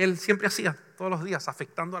haciendo lo que Él siempre hacía todos los días,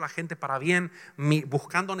 afectando a la gente para bien,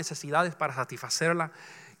 buscando necesidades para satisfacerla.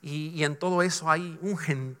 Y en todo eso hay un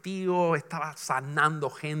gentío, estaba sanando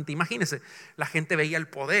gente. Imagínense, la gente veía el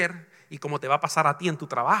poder, y como te va a pasar a ti en tu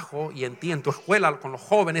trabajo y en ti en tu escuela con los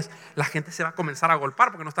jóvenes, la gente se va a comenzar a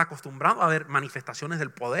golpear porque no está acostumbrado a ver manifestaciones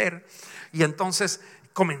del poder. Y entonces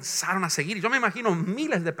comenzaron a seguir. Y yo me imagino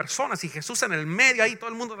miles de personas y Jesús en el medio ahí, todo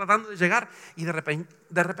el mundo tratando de llegar. Y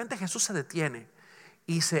de repente Jesús se detiene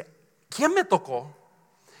y dice: ¿quién me tocó?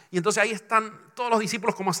 Y entonces ahí están todos los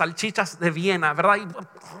discípulos como salchichas de Viena, ¿verdad? Y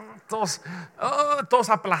todos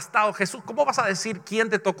aplastados. Jesús, ¿cómo vas a decir quién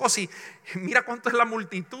te tocó? Si mira cuánto es la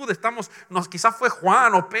multitud. Quizás fue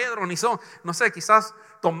Juan o Pedro, no sé, quizás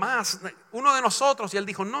Tomás, uno de nosotros. Y él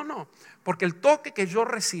dijo: no, porque el toque que yo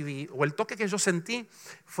recibí o el toque que yo sentí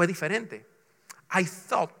fue diferente. I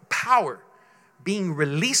felt power being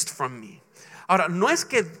released from me. Ahora, no es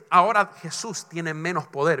que ahora Jesús tiene menos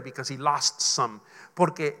poder because he lost some,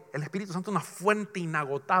 porque el Espíritu Santo es una fuente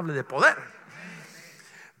inagotable de poder.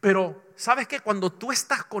 Pero ¿sabes qué? Cuando tú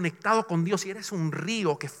estás conectado con Dios y eres un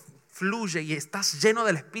río que fluye y estás lleno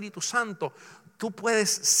del Espíritu Santo, tú puedes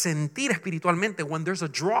sentir espiritualmente when there's a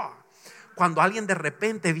draw. Cuando alguien de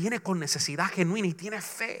repente viene con necesidad genuina y tiene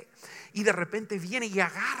fe, y de repente viene y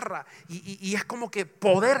agarra y es como que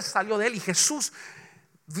poder salió de él. Y Jesús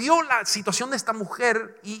vio la situación de esta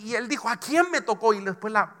mujer y él dijo: ¿a quién me tocó? Y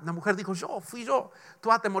después la mujer dijo: fui yo,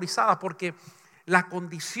 toda atemorizada, porque la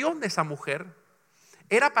condición de esa mujer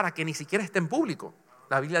era para que ni siquiera esté en público.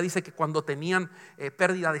 La Biblia dice que cuando tenían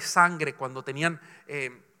pérdida de sangre, cuando tenían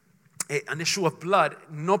an issue of blood,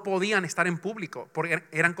 no podían estar en público porque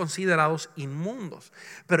eran considerados inmundos.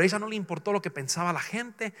 Pero a ella no le importó lo que pensaba la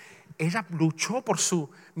gente. Ella luchó por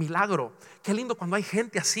su milagro. Qué lindo cuando hay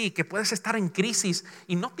gente así, que puedes estar en crisis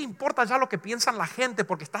y no te importa ya lo que piensan la gente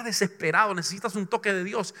porque estás desesperado, necesitas un toque de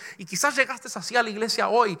Dios. Y quizás llegaste así a la iglesia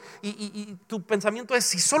hoy y tu pensamiento es: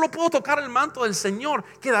 si solo puedo tocar el manto del Señor,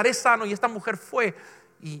 quedaré sano. Y esta mujer fue,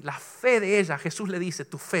 y la fe de ella, Jesús le dice: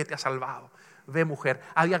 tu fe te ha salvado. Ve, mujer,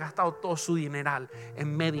 había gastado todo su dineral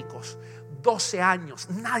en médicos, 12 años,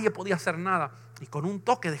 nadie podía hacer nada, y con un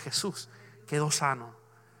toque de Jesús quedó sano.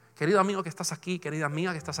 Querido amigo que estás aquí, querida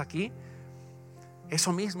amiga que estás aquí,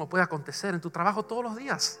 eso mismo puede acontecer en tu trabajo todos los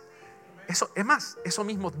días. Eso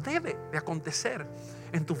mismo debe de acontecer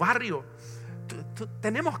en tu barrio.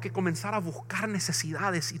 Tenemos que comenzar a buscar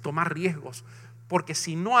necesidades y tomar riesgos Porque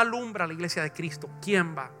si no alumbra la iglesia de Cristo,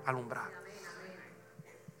 ¿quién va a alumbrar?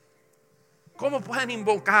 ¿Cómo pueden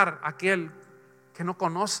invocar a aquel que no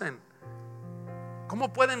conocen?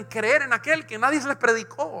 ¿Cómo pueden creer en aquel que nadie les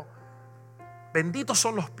predicó? Benditos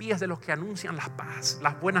son los pies de los que anuncian la paz,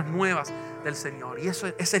 las buenas nuevas del Señor. Y esa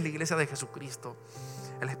es la iglesia de Jesucristo.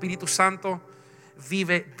 El Espíritu Santo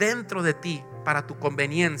vive dentro de ti para tu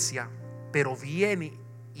conveniencia, pero viene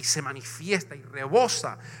y se manifiesta y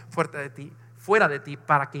rebosa fuera de ti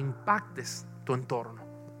para que impactes tu entorno.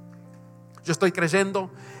 Yo estoy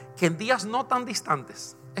creyendo que en días no tan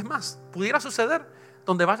distantes, es más, pudiera suceder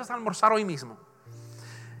donde vayas a almorzar hoy mismo,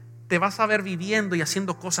 te vas a ver viviendo y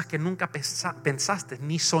haciendo cosas que nunca pensaste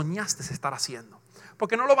ni soñaste estar haciendo.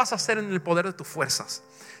 Porque no lo vas a hacer en el poder de tus fuerzas,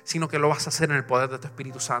 sino que lo vas a hacer en el poder de tu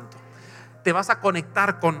Espíritu Santo. Te vas a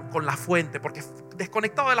conectar con la fuente, porque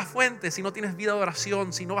desconectado de la fuente, si no tienes vida de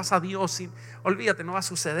oración, si no vas a Dios, olvídate, no va a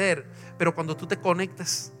suceder. Pero cuando tú te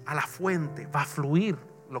conectes a la fuente, va a fluir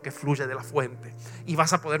lo que fluye de la fuente y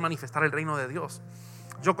vas a poder manifestar el reino de Dios.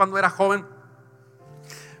 Yo cuando era joven,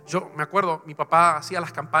 yo me acuerdo, mi papá hacía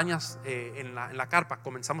las campañas en la carpa.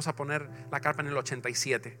 Comenzamos a poner la carpa en el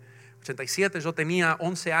 87, yo tenía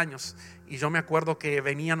 11 años y yo me acuerdo que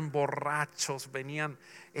venían borrachos, venían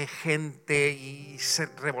gente y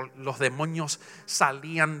los demonios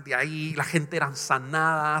salían de ahí, la gente eran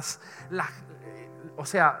sanadas, o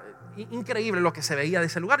sea, increíble lo que se veía de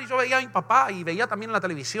ese lugar. Y yo veía a mi papá y veía también en la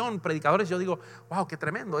televisión predicadores. Yo digo, wow, qué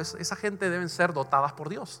tremendo, esa gente deben ser dotadas por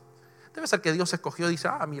Dios. Debe ser que Dios escogió y dice,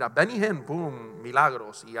 mira, Benny Hinn, boom,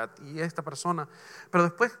 milagros y esta persona. Pero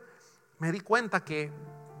después me di cuenta que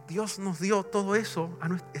Dios nos dio todo eso,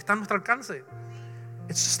 está a nuestro alcance.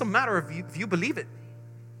 It's just a matter of if you believe it.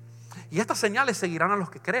 Y estas señales seguirán a los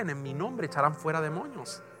que creen. En mi nombre echarán fuera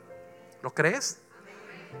demonios. ¿Lo crees?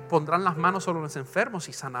 Pondrán las manos sobre los enfermos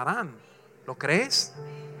y sanarán. ¿Lo crees?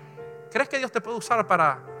 ¿Crees que Dios te puede usar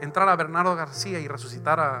para entrar a Bernardo García y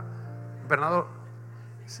resucitar a Bernardo?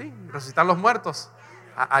 Sí, resucitar los muertos.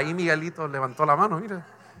 Ahí Miguelito levantó la mano, mire.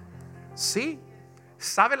 Sí.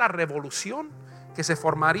 ¿Sabe la revolución que se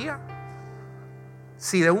formaría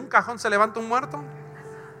si de un cajón se levanta un muerto?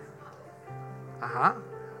 Ajá.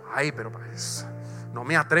 Ay, pero pues, no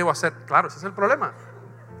me atrevo a hacer. Claro, ese es el problema.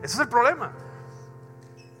 Ese es el problema.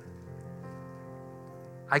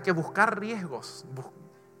 Hay que buscar riesgos,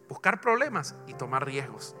 buscar problemas y tomar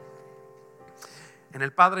riesgos. En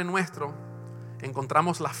el Padre Nuestro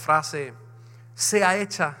encontramos la frase: sea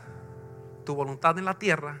hecha tu voluntad en la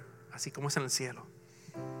tierra, así como es en el cielo.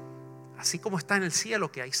 Así como está en el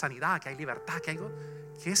cielo, que hay sanidad, que hay libertad, que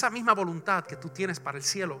esa misma voluntad que tú tienes para el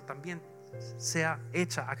cielo también sea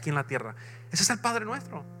hecha aquí en la tierra. Ese es el Padre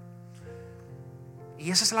Nuestro.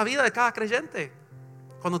 Y esa es la vida de cada creyente.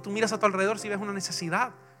 Cuando tú miras a tu alrededor, si ves una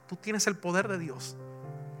necesidad, tú tienes el poder de Dios.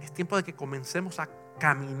 Es tiempo de que comencemos a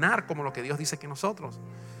caminar como lo que Dios dice que nosotros.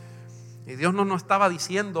 Y Dios no nos estaba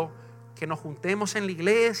diciendo que nos juntemos en la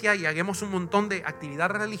iglesia y hagamos un montón de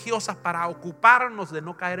actividades religiosas para ocuparnos de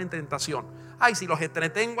no caer en tentación. Ay, si los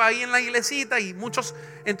entretengo ahí en la iglesita y muchos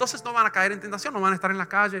entonces no van a caer en tentación, no van a estar en la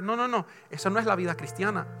calle. No, eso no es la vida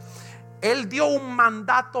cristiana. Él dio un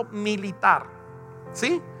mandato militar,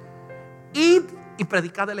 ¿sí? Id y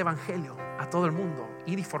predicad el evangelio a todo el mundo,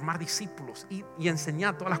 ir y formar discípulos y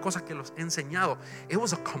enseñar todas las cosas que los he enseñado. It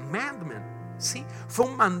was a commandment. ¿Sí? Fue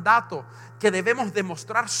un mandato que debemos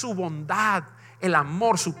demostrar su bondad, el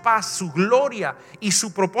amor, su paz, su gloria y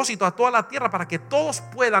su propósito a toda la tierra, para que todos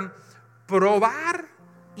puedan probar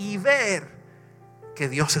y ver que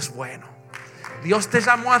Dios es bueno. Dios te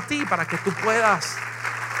llamó a ti para que tú puedas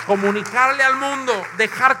comunicarle al mundo,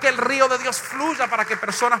 dejar que el río de Dios fluya para que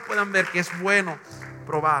personas puedan ver que es bueno,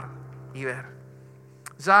 probar y ver.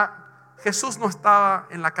 Ya Jesús no estaba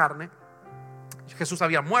en la carne, Jesús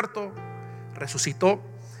había muerto, resucitó,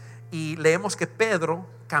 y leemos que Pedro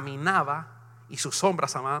caminaba y su sombra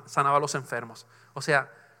sanaba a los enfermos. O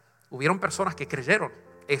sea, hubieron personas que creyeron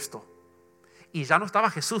esto y ya no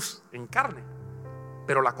estaba Jesús en carne,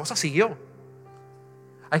 pero la cosa siguió.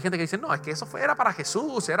 Hay gente que dice, no, es que eso era para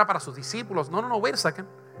Jesús, era para sus discípulos. No, wait a second.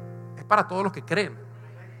 Es para todos los que creen.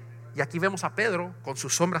 Y aquí vemos a Pedro con su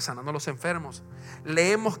sombra sanando a los enfermos.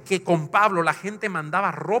 Leemos que con Pablo la gente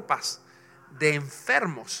mandaba ropas de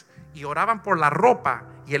enfermos y oraban por la ropa,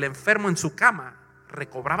 y el enfermo en su cama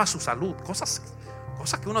recobraba su salud. Cosas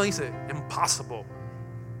que uno dice impossible,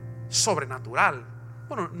 sobrenatural.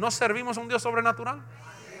 Bueno, ¿no servimos a un Dios sobrenatural?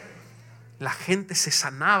 La gente se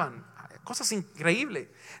sanaban, cosas increíbles.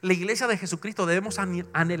 La iglesia de Jesucristo debemos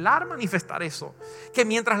anhelar manifestar eso, que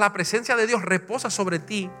mientras la presencia de Dios reposa sobre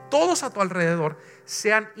ti, todos a tu alrededor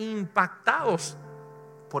sean impactados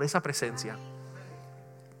por esa presencia.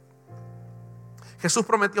 Jesús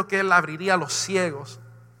prometió que Él abriría los cielos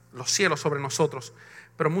sobre nosotros.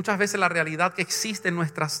 Pero muchas veces la realidad que existe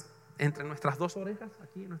entre nuestras dos orejas,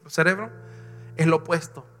 aquí en nuestro cerebro, es lo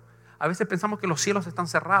opuesto. A veces pensamos que los cielos están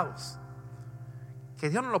cerrados, que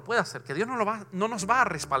Dios no lo puede hacer, que Dios no nos va a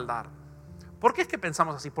respaldar. ¿Por qué es que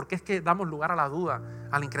pensamos así? ¿Por qué es que damos lugar a la duda,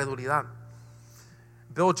 a la incredulidad?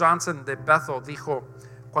 Bill Johnson de Bethel dijo: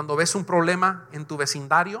 cuando ves un problema en tu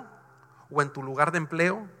vecindario o en tu lugar de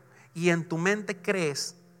empleo y en tu mente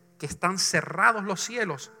crees que están cerrados los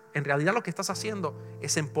cielos, en realidad lo que estás haciendo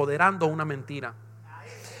es empoderando una mentira.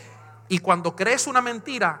 Y cuando crees una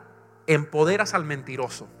mentira, empoderas al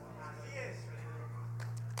mentiroso.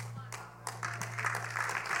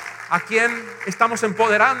 ¿A quién estamos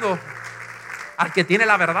empoderando? Al que tiene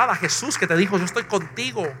la verdad, a Jesús, que te dijo: yo estoy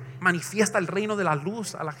contigo. Manifiesta el reino de la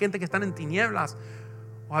luz a la gente que están en tinieblas.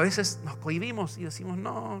 O a veces nos cohibimos y decimos: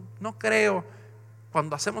 no creo.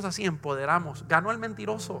 Cuando hacemos así, empoderamos. Ganó el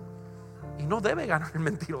mentiroso. Y no debe ganar el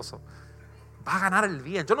mentiroso. Va a ganar el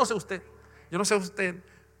bien. Yo no sé usted,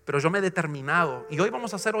 pero yo me he determinado. Y hoy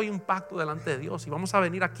vamos a hacer un pacto delante de Dios. Y vamos a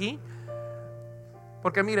venir aquí.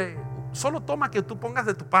 Porque mire, solo toma que tú pongas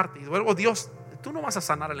de tu parte. Y luego Dios, tú no vas a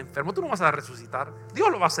sanar al enfermo, tú no vas a resucitar.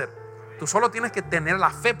 Dios lo va a hacer. Tú solo tienes que tener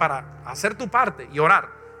la fe para hacer tu parte y orar.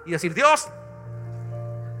 Y decir: Dios,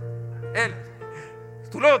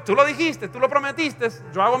 tú lo dijiste, tú lo prometiste.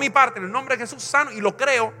 Yo hago mi parte en el nombre de Jesús, sano, y lo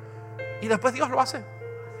creo. Y después Dios lo hace.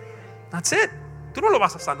 That's it. Tú no lo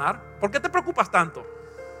vas a sanar. ¿Por qué te preocupas tanto?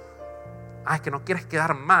 Es que no quieres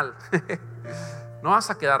quedar mal. No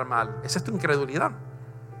vas a quedar mal. Esa es tu incredulidad.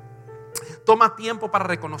 Toma tiempo para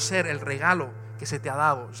reconocer el regalo que se te ha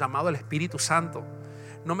dado, llamado el Espíritu Santo.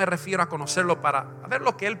 No me refiero a conocerlo para ver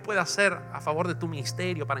lo que Él puede hacer a favor de tu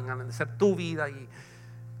ministerio, para engrandecer tu vida. Y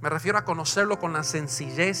me refiero a conocerlo con la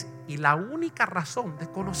sencillez y la única razón de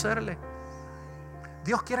conocerle.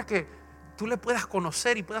 Dios quiere que tú le puedas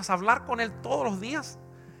conocer y puedas hablar con Él todos los días,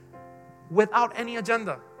 without any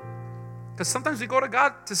agenda. Because sometimes we go to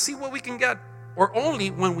God to see what we can get, or only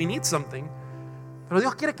when we need something. Pero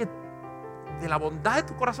Dios quiere que de la bondad de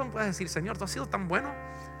tu corazón puedas decir: Señor, tú has sido tan bueno.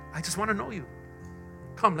 I just want to know you.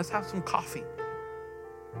 Come, let's have some coffee.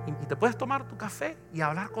 Y te puedes tomar tu café y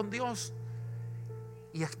hablar con Dios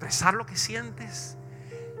y expresar lo que sientes.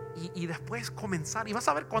 Y después comenzar. Y vas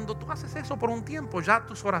a ver, cuando tú haces eso por un tiempo, ya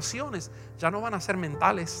tus oraciones ya no van a ser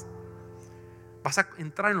mentales. Vas a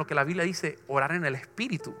entrar en lo que la Biblia dice: orar en el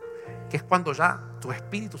Espíritu, que es cuando ya tu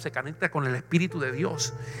espíritu se conecta con el Espíritu de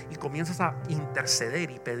Dios y comienzas a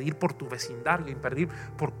interceder y pedir por tu vecindario y pedir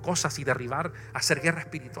por cosas y derribar, hacer guerra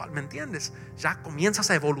espiritual. ¿Me entiendes? Ya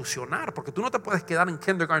comienzas a evolucionar, porque tú no te puedes quedar en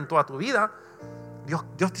kindergarten toda tu vida.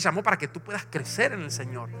 Dios te llamó para que tú puedas crecer en el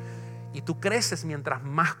Señor. Y tú creces mientras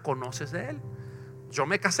más conoces de Él. Yo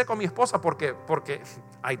me casé con mi esposa porque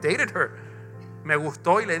I dated her. Me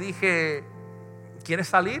gustó y le dije: ¿quieres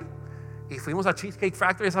salir? Y fuimos a Cheesecake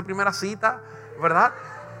Factory, esa primera cita, ¿verdad?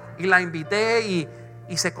 Y la invité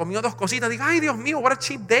y se comió 2 cositas. Digo: ay, Dios mío, what a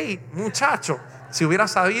cheap date, muchacho. Si hubiera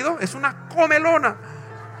sabido, es una comelona.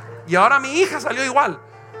 Y ahora mi hija salió igual.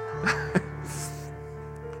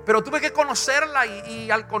 Pero tuve que conocerla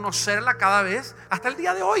y al conocerla cada vez, hasta el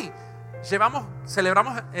día de hoy,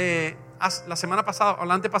 celebramos la semana pasada o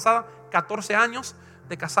la antepasada 14 años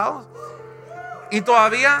de casados. Y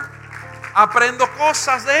todavía aprendo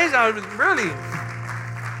cosas de ella, really.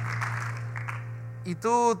 ¿Y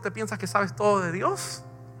tú te piensas que sabes todo de Dios?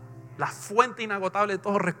 La fuente inagotable de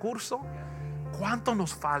todo recurso. ¿Cuánto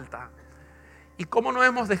nos falta? ¿Y cómo nos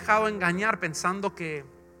hemos dejado engañar pensando que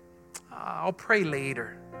I'll pray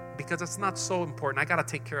later because it's not so important, I gotta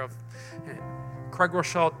take care of. Craig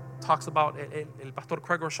Rochelle talks about, el pastor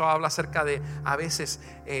Craig Rochelle habla acerca de a veces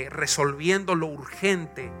resolviendo lo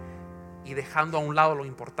urgente y dejando a un lado lo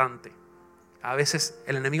importante. A veces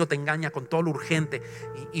el enemigo te engaña con todo lo urgente.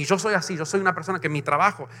 Y yo soy así. Yo soy una persona que en mi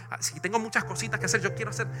trabajo, si tengo muchas cositas que hacer, yo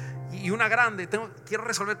quiero hacer, y una grande, quiero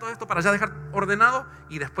resolver todo esto para ya dejar ordenado.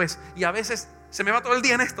 Y a veces se me va todo el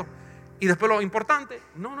día en esto. Y después lo importante,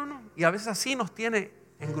 no. Y a veces así nos tiene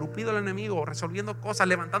engrupido el enemigo, resolviendo cosas,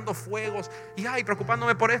 levantando fuegos. Y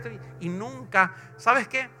preocupándome por esto. Y nunca, ¿sabes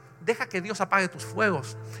qué? Deja que Dios apague tus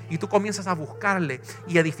fuegos y tú comienzas a buscarle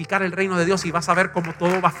y edificar el reino de Dios, y vas a ver cómo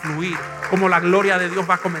todo va a fluir, cómo la gloria de Dios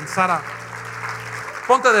va a comenzar a...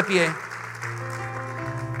 Ponte de pie.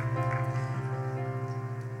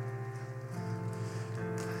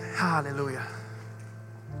 Aleluya.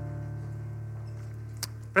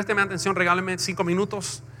 Présteme atención, regálenme 5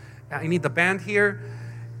 minutos. I need the band here.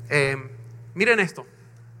 Miren esto.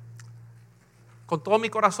 Con todo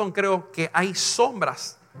mi corazón creo que hay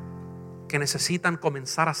sombras que necesitan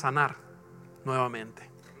comenzar a sanar nuevamente.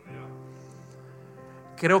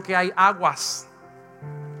 Creo que hay aguas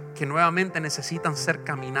que nuevamente necesitan ser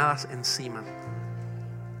caminadas encima.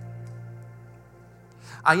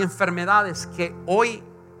 Hay enfermedades que hoy,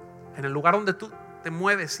 en el lugar donde tú te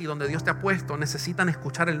mueves y donde Dios te ha puesto, necesitan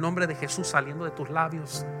escuchar el nombre de Jesús saliendo de tus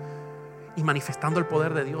labios y manifestando el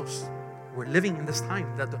poder de Dios. We're living in this time.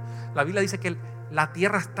 La Biblia dice que la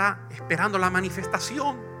tierra está esperando la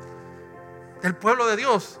manifestación del pueblo de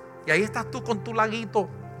Dios. Y ahí estás tú con tu laguito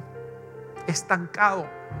estancado.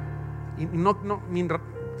 Y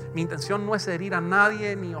mi intención no es herir a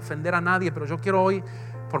nadie ni ofender a nadie, pero yo quiero hoy,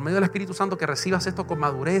 por medio del Espíritu Santo, que recibas esto con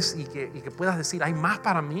madurez y que puedas decir: hay más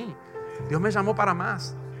para mí. Dios me llamó para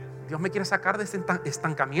más. Dios me quiere sacar de este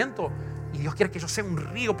estancamiento y Dios quiere que yo sea un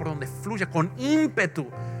río por donde fluya con ímpetu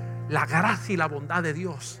la gracia y la bondad de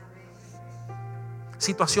Dios.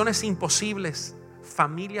 Situaciones imposibles,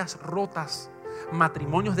 familias rotas,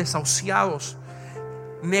 matrimonios desahuciados,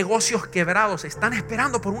 negocios quebrados, están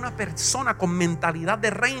esperando por una persona con mentalidad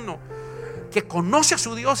de reino, que conoce a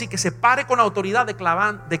su Dios y que se pare con autoridad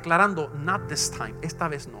declarando: not this time, esta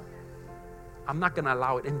vez no. I'm not going to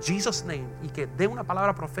allow it. In Jesus' name. Y que dé una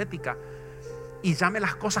palabra profética y llame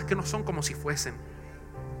las cosas que no son como si fuesen.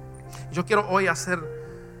 Yo quiero hoy hacer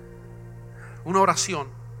una oración,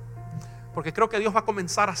 porque creo que Dios va a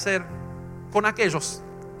comenzar a hacer con aquellos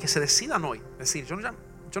que se decidan hoy decir: yo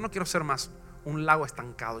no quiero ser más un lago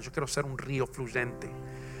estancado, yo quiero ser un río fluyente.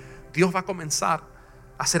 Dios va a comenzar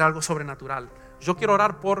a hacer algo sobrenatural. Yo quiero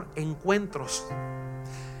orar por encuentros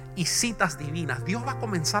y citas divinas. Dios va a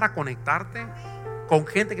comenzar a conectarte con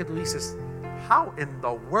gente que tú dices: how in the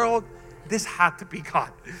world this had to be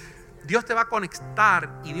God. Dios te va a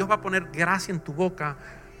conectar y Dios va a poner gracia en tu boca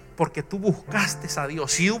porque tú buscaste a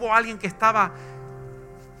Dios. Si hubo alguien que estaba,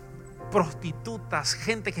 prostitutas,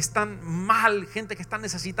 gente que están mal, gente que están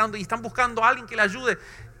necesitando y están buscando a alguien que le ayude,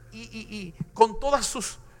 y con todos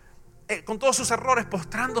sus errores,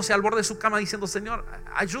 postrándose al borde de su cama diciendo: Señor,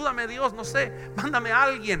 ayúdame, Dios, no sé, mándame a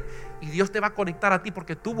alguien. Y Dios te va a conectar a ti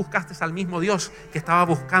porque tú buscaste al mismo Dios que estaba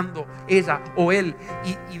buscando ella o él,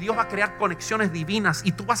 y Dios va a crear conexiones divinas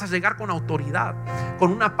y tú vas a llegar con autoridad,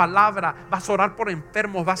 con una palabra. Vas a orar por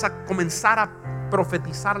enfermos, vas a comenzar a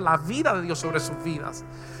profetizar la vida de Dios sobre sus vidas.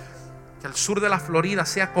 Que el sur de la Florida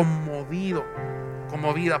sea conmovida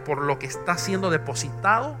por lo que está siendo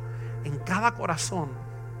depositado en cada corazón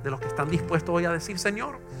de los que están dispuestos hoy a decir: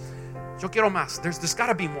 Señor, yo quiero más. There's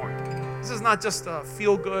gotta be more. This is not just a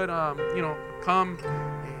feel good, come,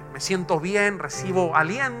 me siento bien, recibo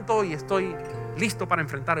aliento y estoy listo para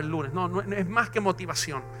enfrentar el lunes. No es más que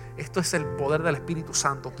motivación. Esto es el poder del Espíritu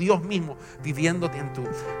Santo, Dios mismo viviéndote en tú.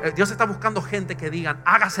 Dios está buscando gente que digan: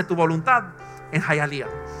 hágase tu voluntad en Hialeah,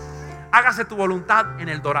 hágase tu voluntad en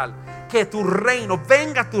el Doral, que tu reino,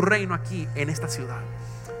 venga tu reino aquí en esta ciudad.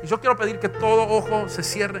 Y yo quiero pedir que todo ojo se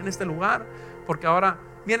cierre en este lugar, porque ahora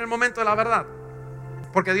viene el momento de la verdad.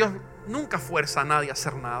 Porque Dios nunca fuerza a nadie a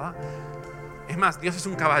hacer nada. Es más, Dios es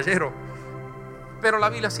un caballero. Pero la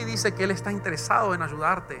Biblia sí dice que Él está interesado en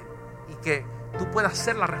ayudarte y que tú puedas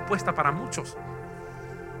ser la respuesta para muchos.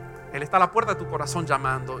 Él está a la puerta de tu corazón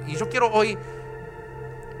llamando. Y yo quiero hoy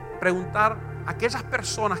preguntar a aquellas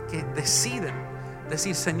personas que deciden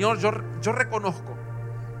decir: Señor, yo reconozco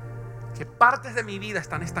que partes de mi vida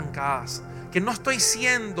están estancadas, que no estoy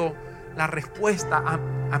siendo la respuesta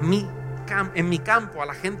en mi campo, a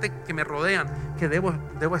la gente que me rodean, que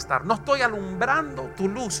debo estar. No estoy alumbrando tu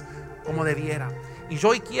luz como debiera. Y yo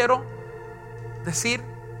hoy quiero decir: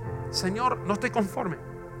 Señor, no estoy conforme,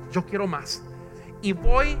 yo quiero más. Y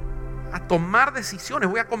voy a tomar decisiones,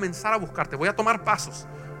 voy a comenzar a buscarte, voy a tomar pasos,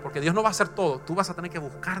 porque Dios no va a hacer todo. Tú vas a tener que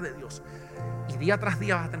buscar de Dios. Y día tras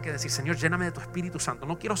día vas a tener que decir: Señor, lléname de tu Espíritu Santo.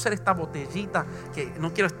 No quiero ser esta botellita que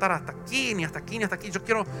no quiero estar hasta aquí, ni hasta aquí, ni hasta aquí. Yo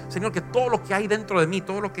quiero, Señor, que todo lo que hay dentro de mí,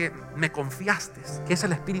 todo lo que me confiaste, que es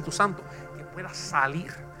el Espíritu Santo, que pueda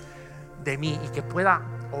salir de mí y que pueda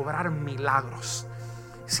obrar milagros.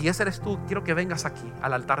 Si ese eres tú, quiero que vengas aquí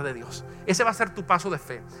al altar de Dios. Ese va a ser tu paso de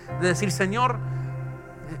fe, de decir: Señor,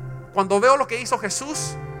 cuando veo lo que hizo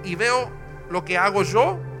Jesús y veo lo que hago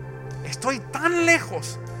yo, estoy tan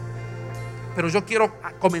lejos. Pero yo quiero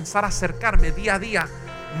comenzar a acercarme día a día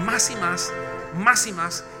más y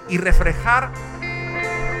más, y reflejar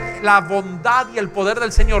la bondad y el poder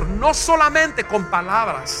del Señor, no solamente con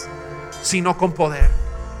palabras, sino con poder.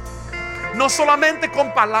 No solamente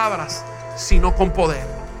con palabras, sino con poder.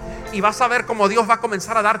 Y vas a ver cómo Dios va a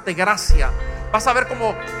comenzar a darte gracia. Vas a ver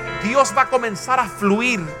cómo Dios va a comenzar a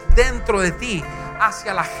fluir dentro de ti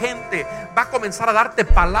hacia la gente. Va a comenzar a darte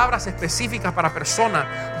palabras específicas para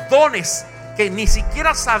personas, dones que ni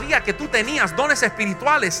siquiera sabía que tú tenías, dones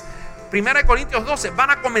espirituales. 1 Corintios 12,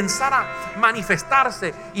 van a comenzar a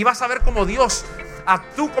manifestarse y vas a ver cómo Dios, a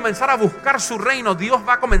tú comenzar a buscar su reino, Dios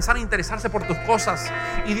va a comenzar a interesarse por tus cosas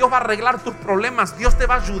y Dios va a arreglar tus problemas. Dios te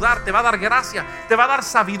va a ayudar, te va a dar gracia, te va a dar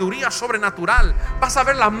sabiduría sobrenatural. Vas a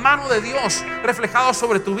ver la mano de Dios reflejada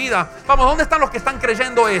sobre tu vida. Vamos, ¿dónde están los que están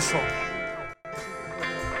creyendo eso?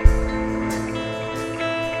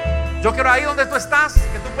 Yo quiero ahí donde tú estás,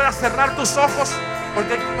 que tú puedas cerrar tus ojos,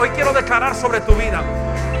 porque hoy quiero declarar sobre tu vida.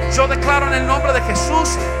 Yo declaro en el nombre de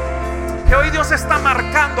Jesús que hoy Dios está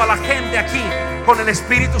marcando a la gente aquí con el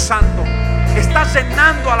Espíritu Santo. Está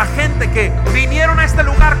llenando a la gente que vinieron a este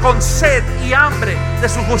lugar con sed y hambre de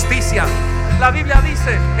su justicia. La Biblia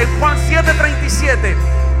dice en Juan 7:37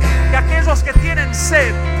 que aquellos que tienen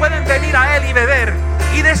sed pueden venir a Él y beber,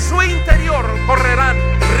 y de su interior correrán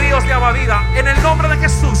ríos de agua viva. En el nombre de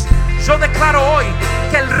Jesús, yo declaro hoy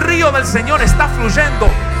que el río del Señor está fluyendo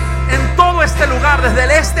en todo este lugar, desde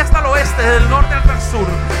el este hasta el oeste, desde el norte hasta el sur.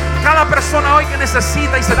 Cada persona hoy que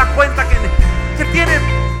necesita y se da cuenta que tiene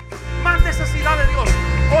más necesidad de Dios,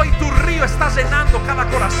 hoy tu río está llenando cada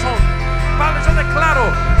corazón. Padre, yo declaro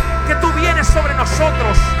que tú vienes sobre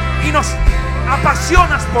nosotros y nos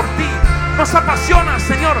apasionas por ti. Nos apasionas,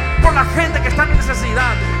 Señor, por la gente que está en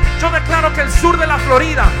necesidad. Yo declaro que el sur de la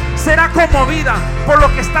Florida será conmovida por lo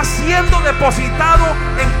que está siendo depositado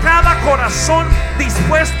en cada corazón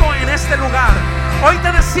dispuesto en este lugar. Hoy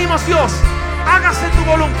te decimos, Dios, hágase tu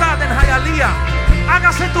voluntad en Hialeah,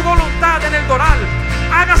 hágase tu voluntad en El Doral,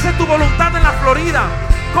 hágase tu voluntad en la Florida,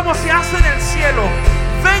 como se hace en el cielo.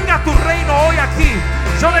 Venga tu reino hoy aquí.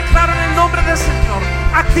 Yo declaro en el nombre del Señor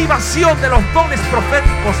activación de los dones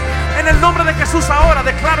proféticos. En el nombre de Jesús ahora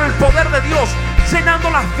declaro el poder de Dios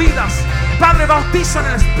llenando las vidas. Padre, bautizo en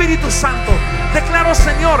el Espíritu Santo. Declaro,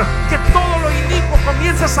 Señor, que todo lo inicuo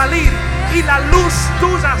comienza a salir y la luz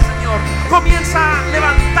tuya, Señor, comienza a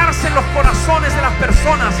levantarse en los corazones de las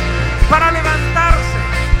personas, para levantarse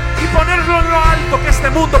y ponerlo en lo alto, que este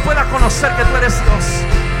mundo pueda conocer que tú eres Dios.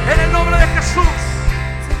 En el nombre de Jesús,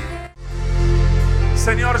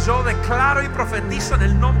 Señor, yo declaro y profetizo en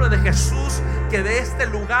el nombre de Jesús que de este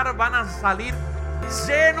lugar van a salir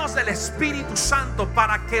llenos del Espíritu Santo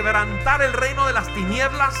para quebrantar el reino de las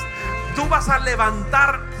tinieblas. Tú vas a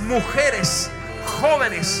levantar mujeres,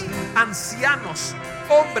 jóvenes, ancianos,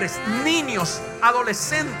 hombres, niños,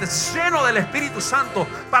 adolescentes, llenos del Espíritu Santo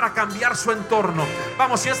para cambiar su entorno.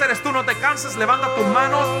 Vamos, si ese eres tú, no te canses, levanta tus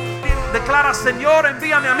manos, declara: Señor,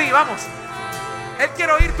 envíame a mí. Vamos, Él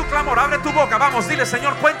quiere oír tu clamor. Abre tu boca, vamos, dile: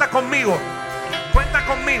 Señor, cuenta conmigo, cuenta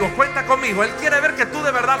conmigo, cuenta conmigo. Él quiere ver que tú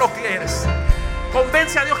de verdad lo quieres.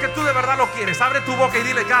 Convence a Dios que tú de verdad lo quieres. Abre tu boca y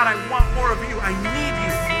dile: God, I want more of you, I need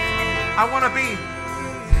you, I want to be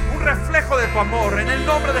un reflejo de tu amor. En el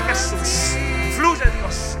nombre de Jesús, fluye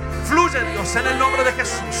Dios, en el nombre de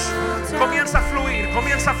Jesús. Comienza a fluir,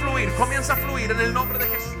 comienza a fluir, comienza a fluir en el nombre de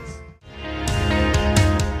Jesús.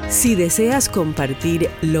 Si deseas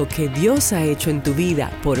compartir lo que Dios ha hecho en tu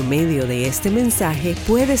vida por medio de este mensaje,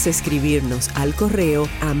 puedes escribirnos al correo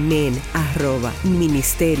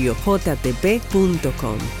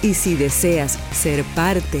amen@ministeriojtp.com. Y si deseas ser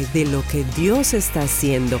parte de lo que Dios está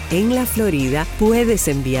haciendo en la Florida, puedes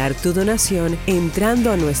enviar tu donación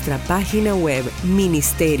entrando a nuestra página web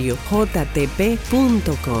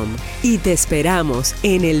ministeriojtp.com. Y te esperamos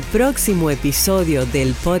en el próximo episodio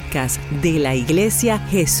del podcast de la Iglesia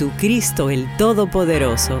Jesucristo el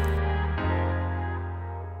Todopoderoso.